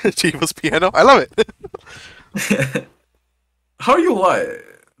there now. Chiva's piano. I love it. How are you alive?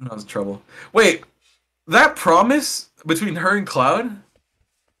 No, I was in trouble. Wait, that promise between her and Cloud?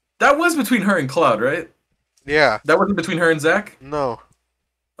 That was between her and Cloud, right? Yeah. That wasn't between her and Zack? No.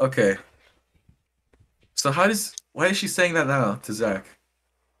 Okay. So why is she saying that now to Zack?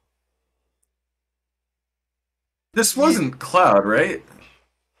 This wasn't Cloud, right?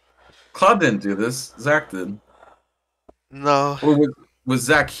 Cloud didn't do this. Zack did. No. Or was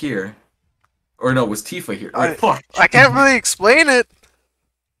Zack here? Or no, was Tifa here? Fuck. I can't really explain it.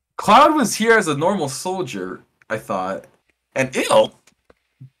 Cloud was here as a normal soldier, I thought. And ew!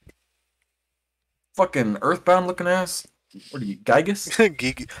 Fucking earthbound looking ass. What are you, Gigas?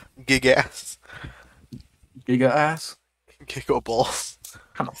 Gig ass. Giga ass? Gigo balls.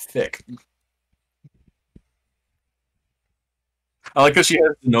 Kind of thick. I like how she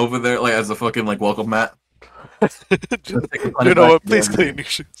has Nova there, like, as a fucking, like, welcome mat. You know what? Please clean your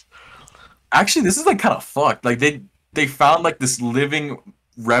shoes. Actually, this is, like, kind of fucked. Like, they found, like, this living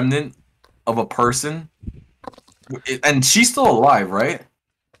remnant of a person. And she's still alive, right?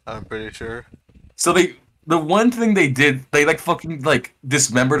 I'm pretty sure. So the one thing they did, they, like, fucking, like,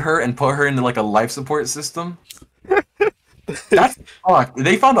 dismembered her and put her into, like, a life support system. That's fucked.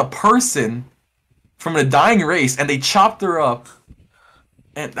 They found a person from a dying race, and they chopped her up.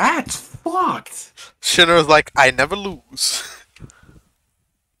 And that's fucked. Shinra's like, I never lose.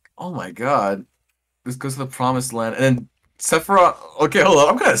 Oh my god. This goes to the promised land. And then Sephiroth... Okay, hold on.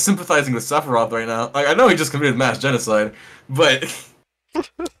 I'm kind of sympathizing with Sephiroth right now. Like, I know he just committed mass genocide, but...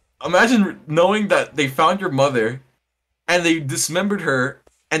 Imagine knowing that they found your mother, and they dismembered her,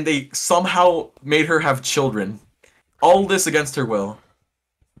 and they somehow made her have children. All this against her will.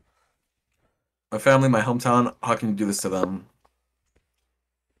 My family, my hometown, how can you do this to them?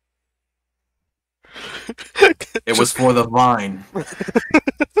 It was for the vine.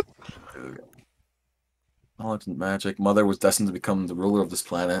 Knowledge and magic. Mother was destined to become the ruler of this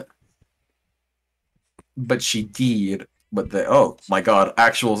planet. But she did. But oh my god,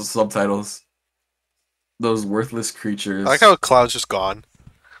 actual subtitles. Those worthless creatures. I like how Cloud's just gone.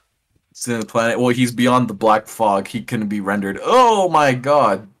 It's in the planet. Well, he's beyond the black fog. He couldn't be rendered. Oh my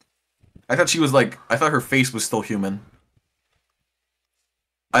god. I thought she was like... I thought her face was still human.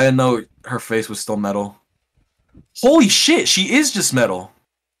 I didn't know her face was still metal. Holy shit, she is just metal.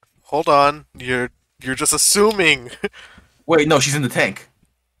 Hold on. You're just assuming. Wait, no, she's in the tank.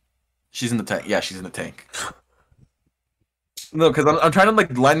 She's in the tank. Yeah, she's in the tank. No, because I'm trying to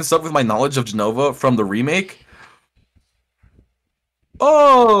like line this up with my knowledge of Genova from the remake.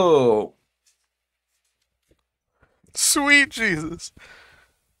 Oh, Sweet Jesus.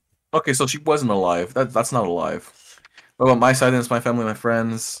 okay, so she wasn't alive. That's not alive. What about my sadness, my family, my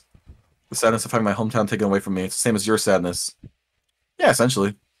friends? The sadness of having my hometown taken away from me. It's the same as your sadness. Yeah,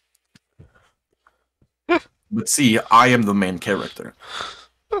 essentially. But see, I am the main character.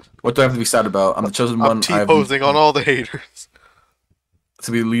 What do I have to be sad about? I'm the chosen I'm one. I have T-posing on all the haters.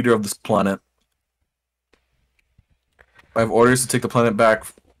 to be leader of this planet. I have orders to take the planet back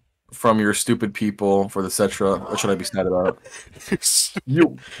from your stupid people for the Cetra. What should I be sad about?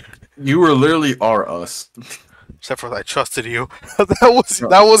 You, you were literally are us. Except for that I trusted you.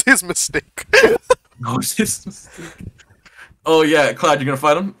 that was his mistake. Oh, oh yeah, Cloud, you're gonna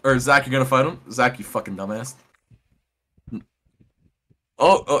fight him, or Zach, you're gonna fight him. Zach, you fucking dumbass.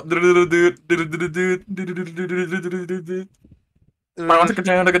 Oh, oh. Oh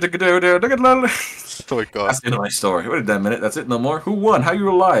That's my god. the end of my story. Wait a minute. That's it. No more. Who won? How you were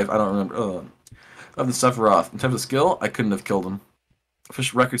alive? I don't remember. Of the Sephiroth. In terms of skill, I couldn't have killed him.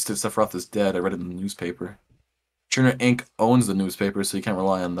 Official records state Sephiroth is dead. I read it in the newspaper. Turner Inc. owns the newspaper, so you can't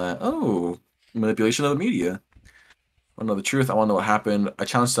rely on that. Oh, manipulation of the media. I want to know the truth. I want to know what happened. I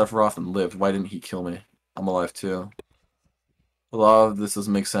challenged Sephiroth and lived. Why didn't he kill me? I'm alive too. A lot of this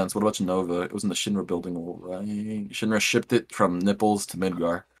doesn't make sense. What about Genova? It was in the Shinra building, right? Shinra shipped it from Nipples to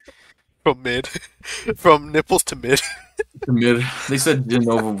Midgar. From mid. From nipples to mid. To mid. They said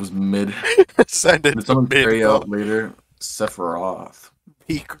Genova was mid. Send it Did to someone mid, carry bro. out later? Sephiroth.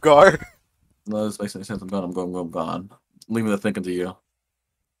 Peak guard. No, this makes any sense. I'm gone. I'm gone. Leave me to thinking to you. All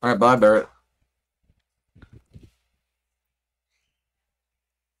right, bye, Barrett.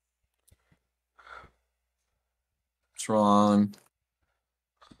 What's wrong?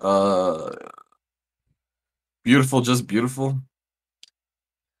 Uh, beautiful, just beautiful.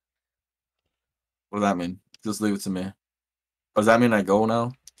 What does that mean? Just leave it to me. Does that mean I go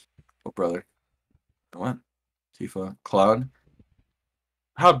now? Oh, brother. What? Tifa. Cloud?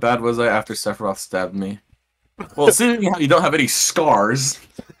 How bad was I after Sephiroth stabbed me? Well, seeing how you don't have any scars,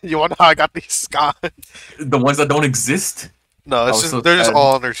 You wonder how I got these scars? the ones that don't exist, No, I it's was just so they're just sad.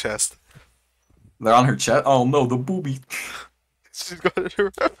 all on her chest. They're on her chest. Oh no, the booby. She's got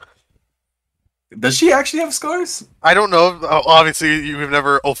her. Does she actually have scars? I don't know. Obviously, you've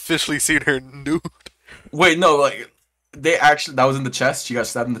never officially seen her nude. Wait, no, like they actually that was in the chest. She got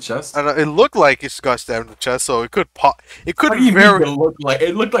stabbed in the chest. And it looked like it got stabbed in the chest, so it could pop. It could What do you very. mean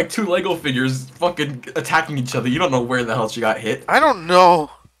it looked like two Lego figures fucking attacking each other. You don't know where the hell she got hit. I don't know.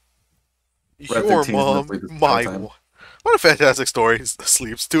 We're at Your 13 minutes mom, late this my. time. What a fantastic story. He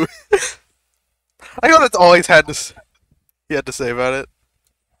sleeps too. I know that's all he had to say about it.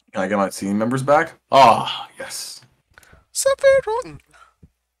 Can I get my team members back? Ah, yes. Sephiroth.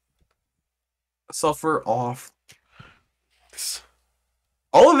 Suffer off.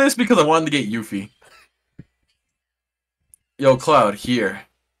 All of this because I wanted to get Yuffie. Yo, Cloud, here.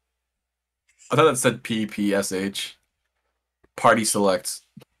 I thought that said PPSH. Party select.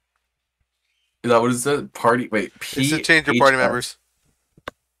 Is that what it said? Party. Wait, It's to change your party members.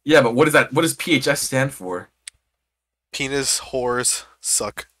 Yeah, but what is that? What does PHS stand for? Penis whores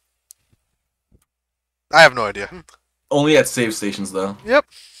suck. I have no idea. Only at save stations, though. Yep.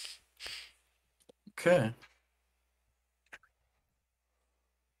 Okay.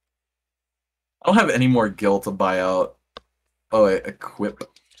 I don't have any more guild to buy out. Oh, wait, equip.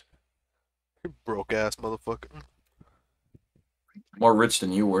 You broke ass motherfucker. More rich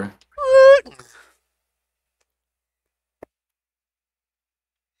than you were.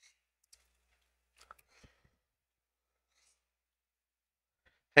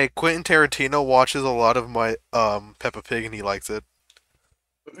 Hey, Quentin Tarantino watches a lot of my Peppa Pig and he likes it.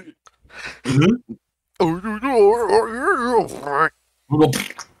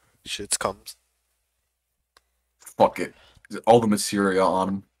 Shits comes. Fuck it. All the material on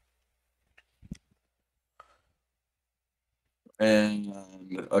him. And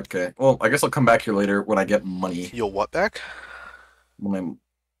okay. Well, I guess I'll come back here later when I get money. You'll what back? When I'm...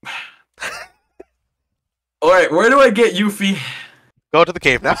 Alright, where do I get Yuffie? Go to the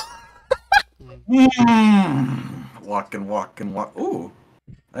cave now. Walk. Ooh.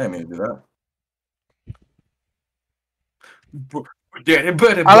 I didn't mean to do that.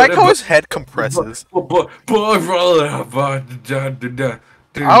 I like how his head compresses. I'll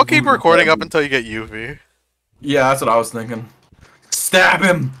keep recording up until you get UV. Yeah, that's what I was thinking. Stab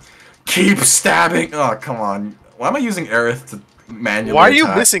him! Keep stabbing! Oh, come on. Why am I using Aerith to manually Why are you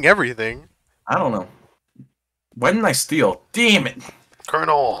attack? missing everything? I don't know. Why didn't I steal? Damn it!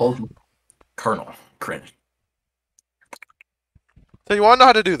 Colonel. Colonel. Cringe. So you want to know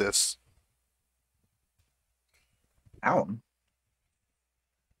how to do this? Town.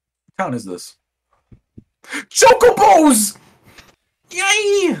 What town is this? Chocobos!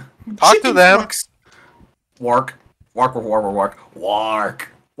 Yay! Talk to Chicken them. fucks. Wark. Wark, wark, wark, wark, wark.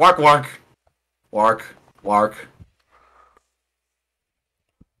 Wark, wark. Wark, wark.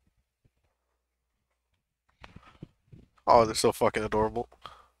 Oh, they're so fucking adorable.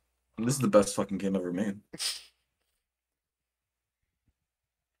 This is the best fucking game ever made.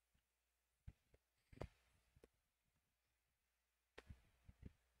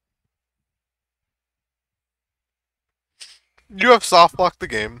 You have soft locked the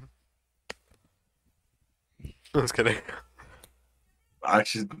game. I'm just kidding.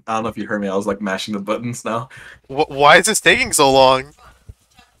 Actually, I don't know if you heard me. I was like mashing the buttons now. Why is this taking so long?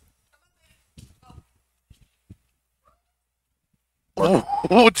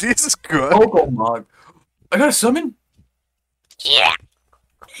 Oh, Jesus Christ. Pokemon. I got a summon? Yeah.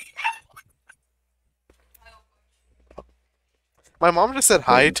 My mom just said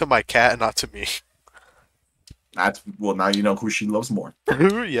hi to my cat and not to me. That's well. Now you know who she loves more.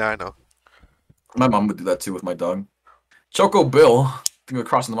 Yeah, I know. My mom would do that too with my dog. Choco Bill. Think we're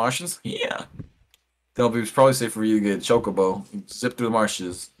crossing the marshes? Yeah. Then it's probably safe for you to get Chocobo. Zip through the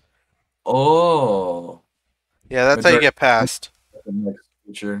marshes. Oh. Yeah, that's how you get past. The next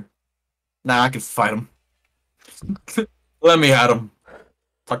future. Nah, I can fight him. Let me at him.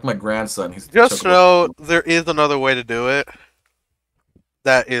 Talk to my grandson. He's Just Chocobo. know there is another way to do it.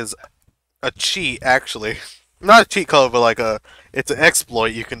 That is a cheat, actually. Not a cheat code, but like it's an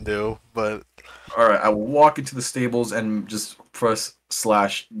exploit you can do. But All right, I will walk into the stables and just press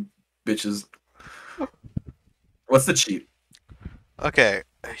slash bitches. What's the cheat? okay,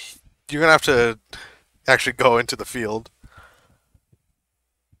 you're gonna have to actually go into the field.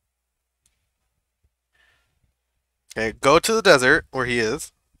 Okay, go to the desert where he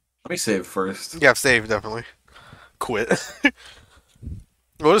is. Let me save first. Yeah, save definitely. Quit.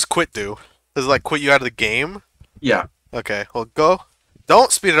 What does quit do? Does it like quit you out of the game? Yeah. Okay, well go.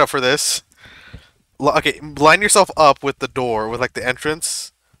 Don't speed it up for this. Okay, line yourself up with the door, with like the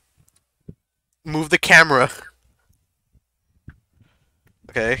entrance. Move the camera.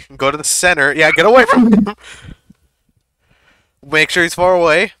 Okay, go to the center. Yeah, get away from him. Make sure he's far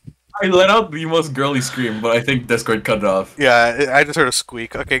away. I let out the most girly scream, but I think Discord cut it off. Yeah, I just heard a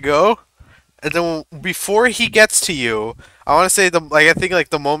squeak. Okay, go. And then before he gets to you, I want to say I think like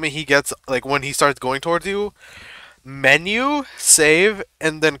the moment he gets like when he starts going towards you, menu, save,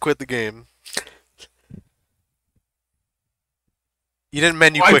 and then quit the game. You didn't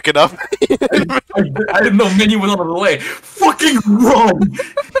menu quick enough. I didn't know menu was on the way. Fucking run!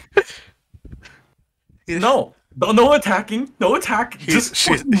 No, no attacking, no attack. Just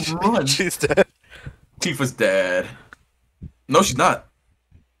run. She's dead. Tifa's dead. No, she's not.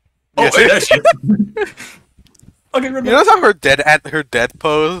 Yeah, Oh, wait, there she is. Okay, run. You notice how her dead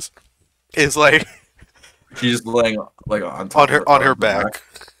pose is like She's just laying like on top on her back.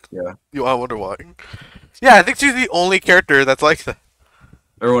 Yeah. I wonder why. Yeah, I think she's the only character that's like that.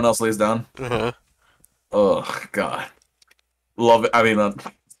 Everyone else lays down. Uh-huh. Oh god, love it. I mean,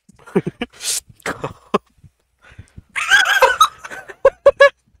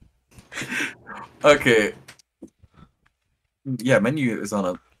 okay. Yeah, menu is on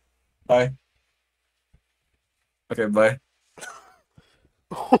a. Bye. Okay, bye.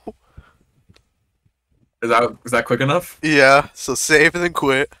 Is that quick enough? Yeah, so save and then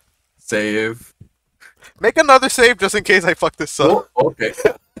quit. Save. Make another save just in case I fuck this up. Oh, okay.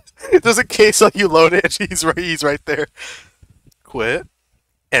 Just in case like you load it and he's right there. Quit.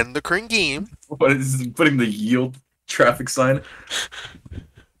 End the current game. What is putting the yield traffic sign?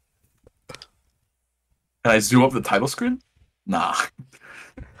 Can I zoom up the title screen? Nah.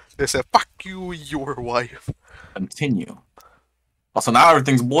 They said, fuck you, your wife. Continue. Also, now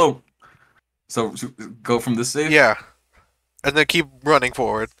everything's blue. So go from this save? Yeah. And then keep running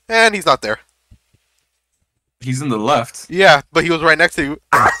forward. And he's not there. He's in the left. Yeah, but he was right next to you.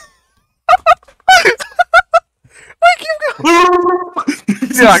 I keep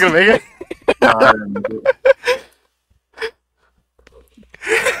going. You're not gonna make it.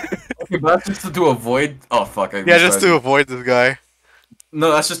 Okay, but that's just to avoid. Oh fuck! Yeah, just to avoid this guy.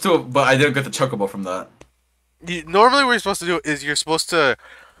 No, that's just to. But I didn't get the chocobo from that. Normally, what you're supposed to do is you're supposed to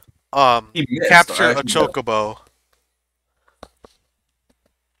capture a chocobo.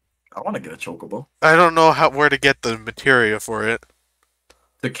 I want to get a chocobo. I don't know where to get the materia for it.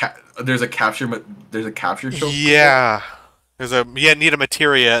 There's a capture chocobo. Yeah, need a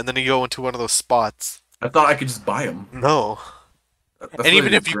materia, and then you go into one of those spots. I thought I could just buy them. No. And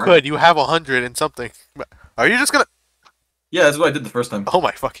even if you could, you have 100 and something. Are you just gonna? Yeah, this is what I did the first time. Oh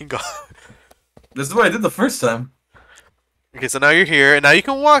my fucking god. This is what I did the first time. Okay, so now you're here, and now you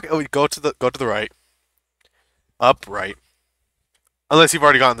can walk. Oh, go to the right, up, right. Unless you've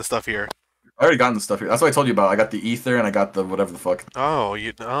already gotten the stuff here. I already gotten the stuff here. That's what I told you about. I got the ether and I got the whatever the fuck. Oh,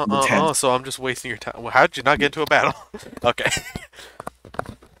 The tent. so I'm just wasting your time. Well, how did you not get into a battle? Okay.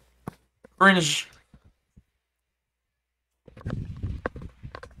 Cringe.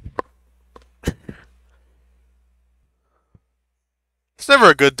 It's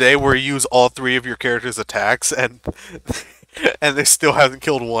never a good day where you use all three of your characters' attacks and and they still haven't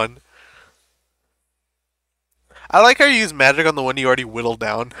killed one. I like how you use magic on the one you already whittled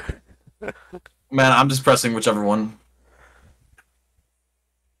down. Man, I'm just pressing whichever one.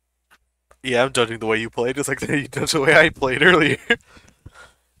 Yeah, I'm judging the way you played, just like you judged the way I played earlier.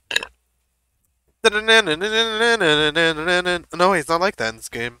 No, it's not like that in this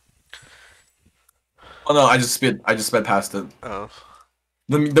game. Oh no, I just sped past it. Oh,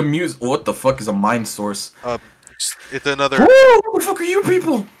 The muse. What the fuck is a mind source? it's another. Whoa, what the fuck are you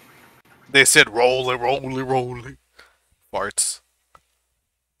people? They said rolly, rolly, rolly. Farts.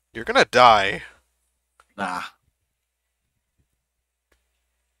 You're gonna die. Nah.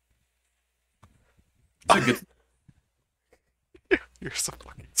 It's a good. You're so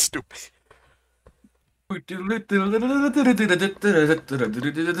fucking stupid. If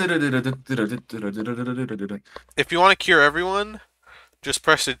you want to cure everyone, just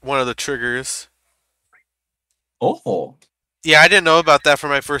press one of the triggers. Oh, Yeah, I didn't know about that for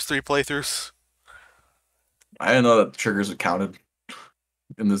my first 3 playthroughs. I didn't know that triggers are counted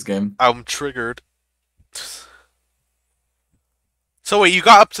in this game. I'm triggered. So wait, you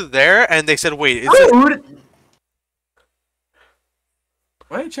got up to there, and they said, wait, is it... Rude!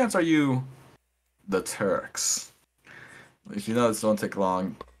 By any chance are you the Turks? If you know, this won't take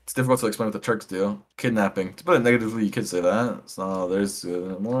long. It's difficult to explain what the Turks do. Kidnapping. To put it negatively, you could say that. So there's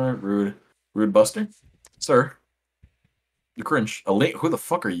more rude. Rude Buster? Sir. You cringe. A late. Who the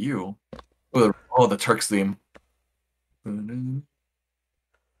fuck are you? Oh, the Turks theme. I'm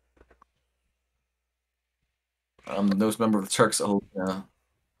the newest member of the Turks. Oh, yeah.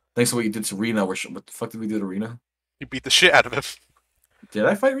 Thanks for what you did to Rena. What the fuck did we do to Rena? You beat the shit out of him. Did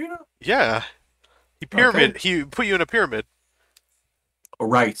I fight Rena? Yeah. He put you in a pyramid. Oh,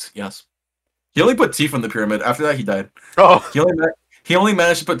 right. Yes. He only put Tifa in the pyramid. After that, he died. Oh. He only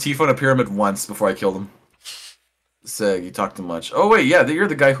managed to put Tifa in a pyramid once before I killed him. Seg, you talk too much. Oh wait, yeah, you're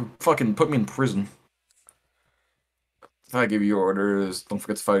the guy who fucking put me in prison. If I give you your orders, don't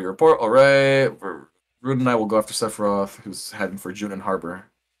forget to file your report. Alright. Rude and I will go after Sephiroth, who's heading for Junin Harbor.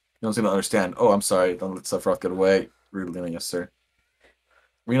 You don't seem to understand. Oh, I'm sorry. Don't let Sephiroth get away. Rude, yes, sir.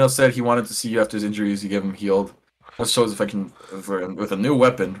 Reno said he wanted to see you after his injuries. You gave him healed. That shows if I can, with a new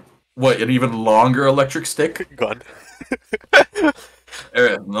weapon. What, an even longer electric stick? Gun.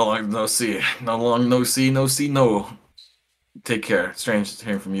 No long, no see. No long, no see, no see, no. Take care. Strange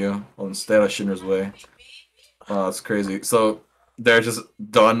hearing from you. Well, instead, I Shinra's way. Oh, that's crazy. So, they're just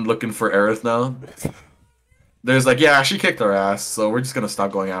done looking for Aerith now? There's like, yeah, she kicked our ass, so we're just gonna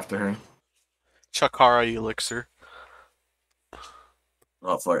stop going after her. Chakara elixir.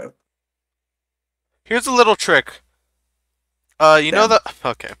 Oh, fuck it. Here's a little trick. You know the...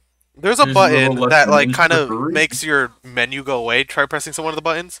 Okay. There's a Here's a button little that, like, lesson kind of trickery. makes your menu go away. Try pressing some one of the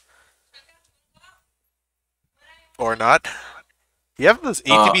buttons. Or not. You have this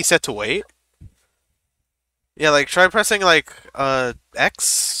ATB set to wait. Yeah, like, try pressing, like,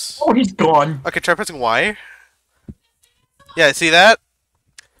 X. Oh, he's gone. Okay, try pressing Y. Yeah, see that?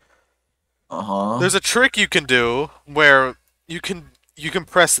 Uh-huh. There's a trick you can do where you can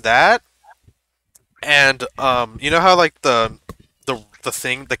press that, and you know how like the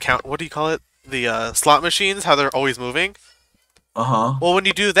thing, the count, what do you call it? The slot machines, how they're always moving. Uh-huh. Well, when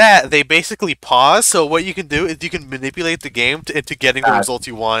you do that, they basically pause. So what you can do is you can manipulate the game into getting the results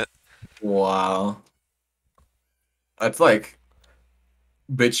you want. Wow. That's like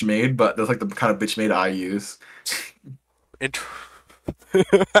bitch made, but that's like the kind of bitch made I use. That's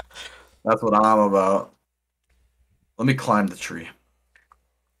what I'm about. Let me climb the tree.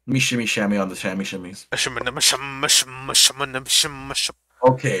 Let me shimmy shammy on the shammy shimmies.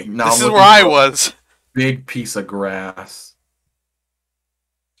 Okay, now this is where I was. Big piece of grass.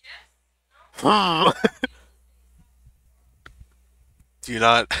 Do you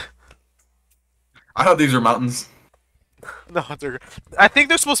not? I thought these were mountains. No, I think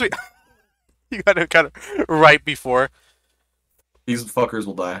they're supposed to be. You got to kind of right before. These fuckers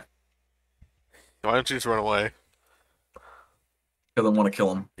will die. Why don't you just run away? Because I want to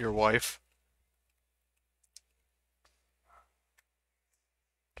kill him. Your wife.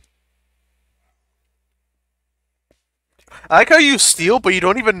 I like how you steal, but you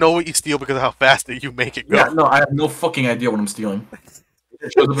don't even know what you steal because of how fast that you make it go. Yeah, no, I have no fucking idea what I'm stealing.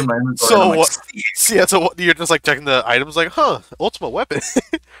 It shows up in my inventory, and So I'm like, what? See, yeah, so what, you're just like checking the items, like, huh, ultimate weapon.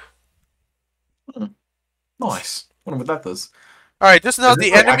 hmm, nice. Wonder what that does. All right, just know Is this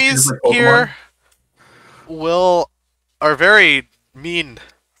the like actually just enemies like Pokemon? here are very mean.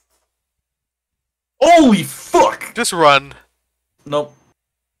 Holy fuck! Just run. Nope,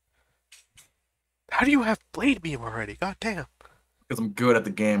 How do you have blade beam already? God damn. because I'm good at the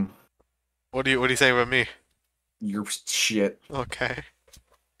game. What do you say about me? You're shit. Okay.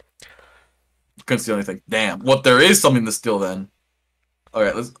 Couldn't steal anything. Damn. What? There is something to steal then. All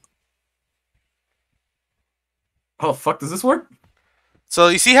right, let's. How the fuck does this work? So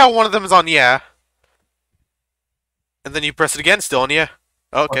you see how one of them is on yeah, and then you press it again, still on yeah.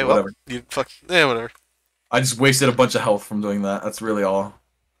 Okay, Okay, well, whatever. you fuck, yeah, whatever. I just wasted a bunch of health from doing that. That's really all.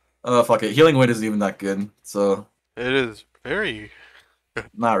 Fuck it. Healing Wind isn't even that good, so It is very.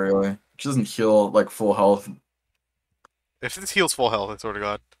 not really. She doesn't heal like full health. If this heals full health, I swear to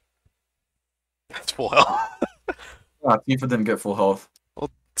God, that's full health. Ah, Tifa didn't get full health. Well,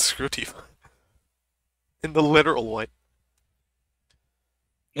 screw Tifa. In the literal way.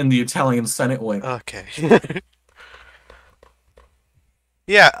 In the Italian Senate wing. Okay.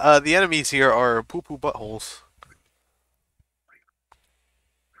 Yeah, the enemies here are poo-poo buttholes.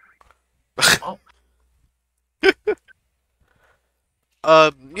 Oh.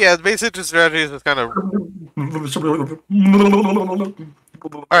 Yeah, the basic strategy is just kind of.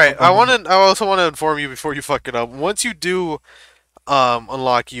 All right, I also want to inform you before you fuck it up. Once you do,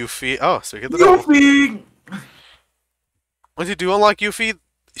 unlock Yuffie. Oh, so you get the double. Yuffie! Once you do unlock Yuffie,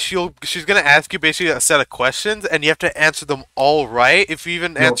 she's gonna ask you basically a set of questions, and you have to answer them all right. If you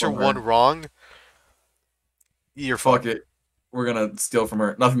even answer from her. one wrong, you're Fuck fucked. it. We're gonna steal from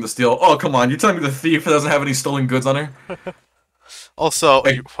her. Nothing to steal. Oh, come on. You telling me the thief doesn't have any stolen goods on her? Also,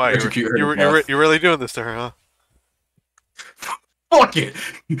 Hey, wow, execute her to death. you're really doing this to her, huh? Fuck it!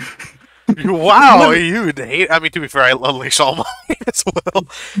 Wow, you hate. I mean, to be fair, I unleash all mine as well.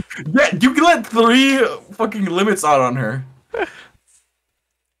 Yeah, you can let 3 fucking limits out on her.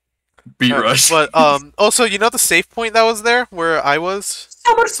 Beat rush. But also, you know the safe point that was there where I was.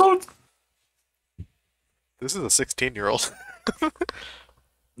 Somersault. This is a 16-year-old.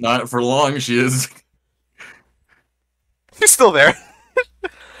 Not for long, she is. She's still there.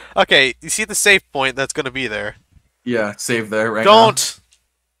 Okay, you see the safe point that's gonna be there. Yeah, save there right now.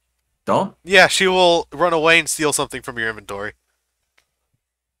 Don't? Yeah, she will run away and steal something from your inventory.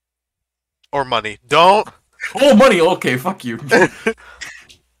 Or money. Don't! Oh, money! Okay, fuck you.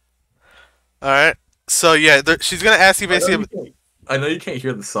 Alright. So, yeah, she's gonna ask you basically. I know you can't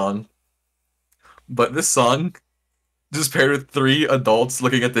hear the song, but this song just paired with 3 adults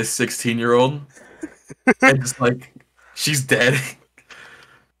looking at this 16-year-old and just like, she's dead.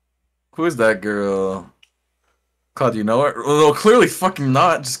 Who is that girl? God, do you know her? No, clearly fucking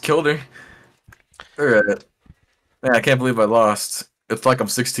not. Just killed her. Alright. Man, I can't believe I lost. It's like I'm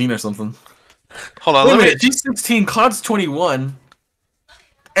 16 or something. Hold on, Wait a let me. minute, she's 16, Claude's 21,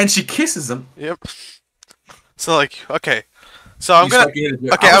 and she kisses him. Yep. So, like, okay. So, I'm gonna.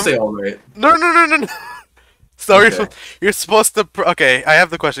 Okay, I'll say alright. No. So, Okay. you're supposed to. Okay, I have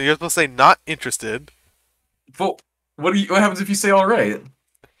the question. You're supposed to say not interested. But what happens if you say alright?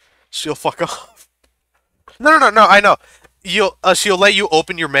 She'll fuck off. No, I know. She'll let you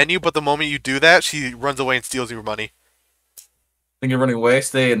open your menu, but the moment you do that, she runs away and steals your money. Think you're running away?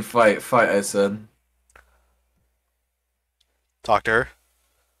 Stay and fight. Fight, I said. Talk to her.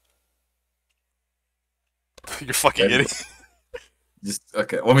 You're fucking Okay. idiot. Just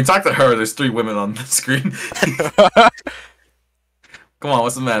okay. When we talk to her, there's 3 women on the screen. Come on,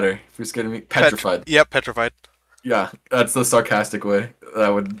 what's the matter? If you're scared of me, petrified. Yep, petrified. Yeah, that's the sarcastic way that I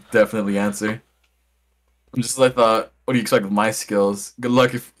would definitely answer. I'm just like, what do you expect with my skills? Good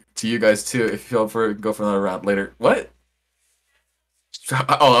luck to you guys too. If you go for another round later. What?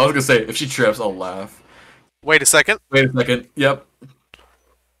 Oh, I was gonna say if she trips, I'll laugh. Wait a second. Wait a second. Yep.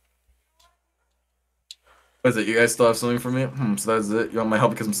 What is it? You guys still have something for me? So that's it. You want my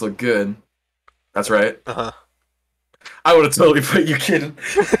help because I'm so good. That's right. Uh-huh. I would have totally put you kidding.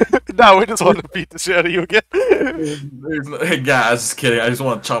 No, we just want to beat the shit out of you again. Yeah, I was just kidding. I just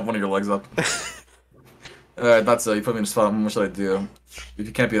want to chop one of your legs up. Alright, that's it. You put me in a spot. What should I do? If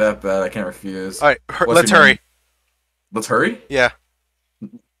you can't be that bad, I can't refuse. Alright, What's let's your hurry. name? Let's hurry? Yeah.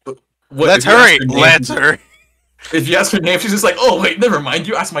 What, Let's if you ask hurry. her name, Let's hurry. If you ask her name, she's just like, oh, wait, never mind.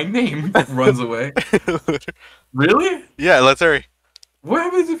 You asked my name. Runs away. Really? Yeah, let's hurry. What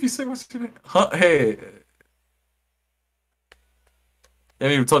happens if you say, what's your name? Huh? Hey. I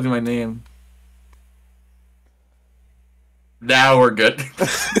haven't even told you my name. Now we're good.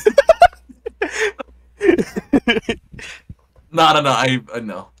 No. I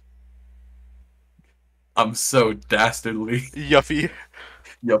no. I'm so dastardly. Yuffie.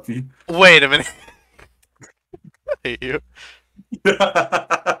 Yuppie. Wait a minute. I hate you.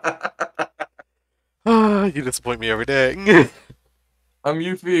 You disappoint me every day. I'm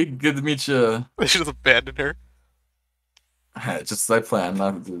Yuffie. Good to meet you. I should have abandoned her. Just as I planned,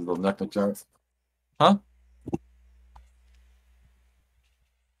 not to do the little neck jokes. Huh?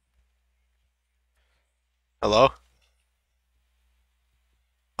 Hello?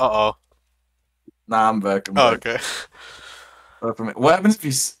 Uh-oh. Nah, I'm back. I'm Oh, back. okay. What happens if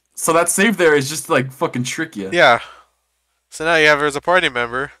you? So that save there is just to, like fucking trick you. Yeah. So now you have her as a party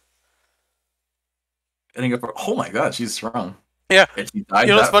member. Oh my god, she's strong. Yeah. And she You died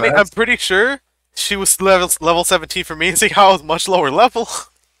know what's that funny? I'm fast. pretty sure she was level 17 for me, and see how I was much lower level.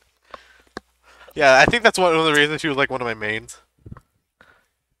 Yeah, I think that's one of the reasons she was like one of my mains.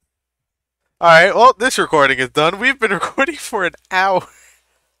 Alright, well, this recording is done. We've been recording for an hour.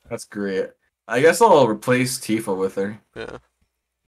 That's great. I guess I'll replace Tifa with her. Yeah.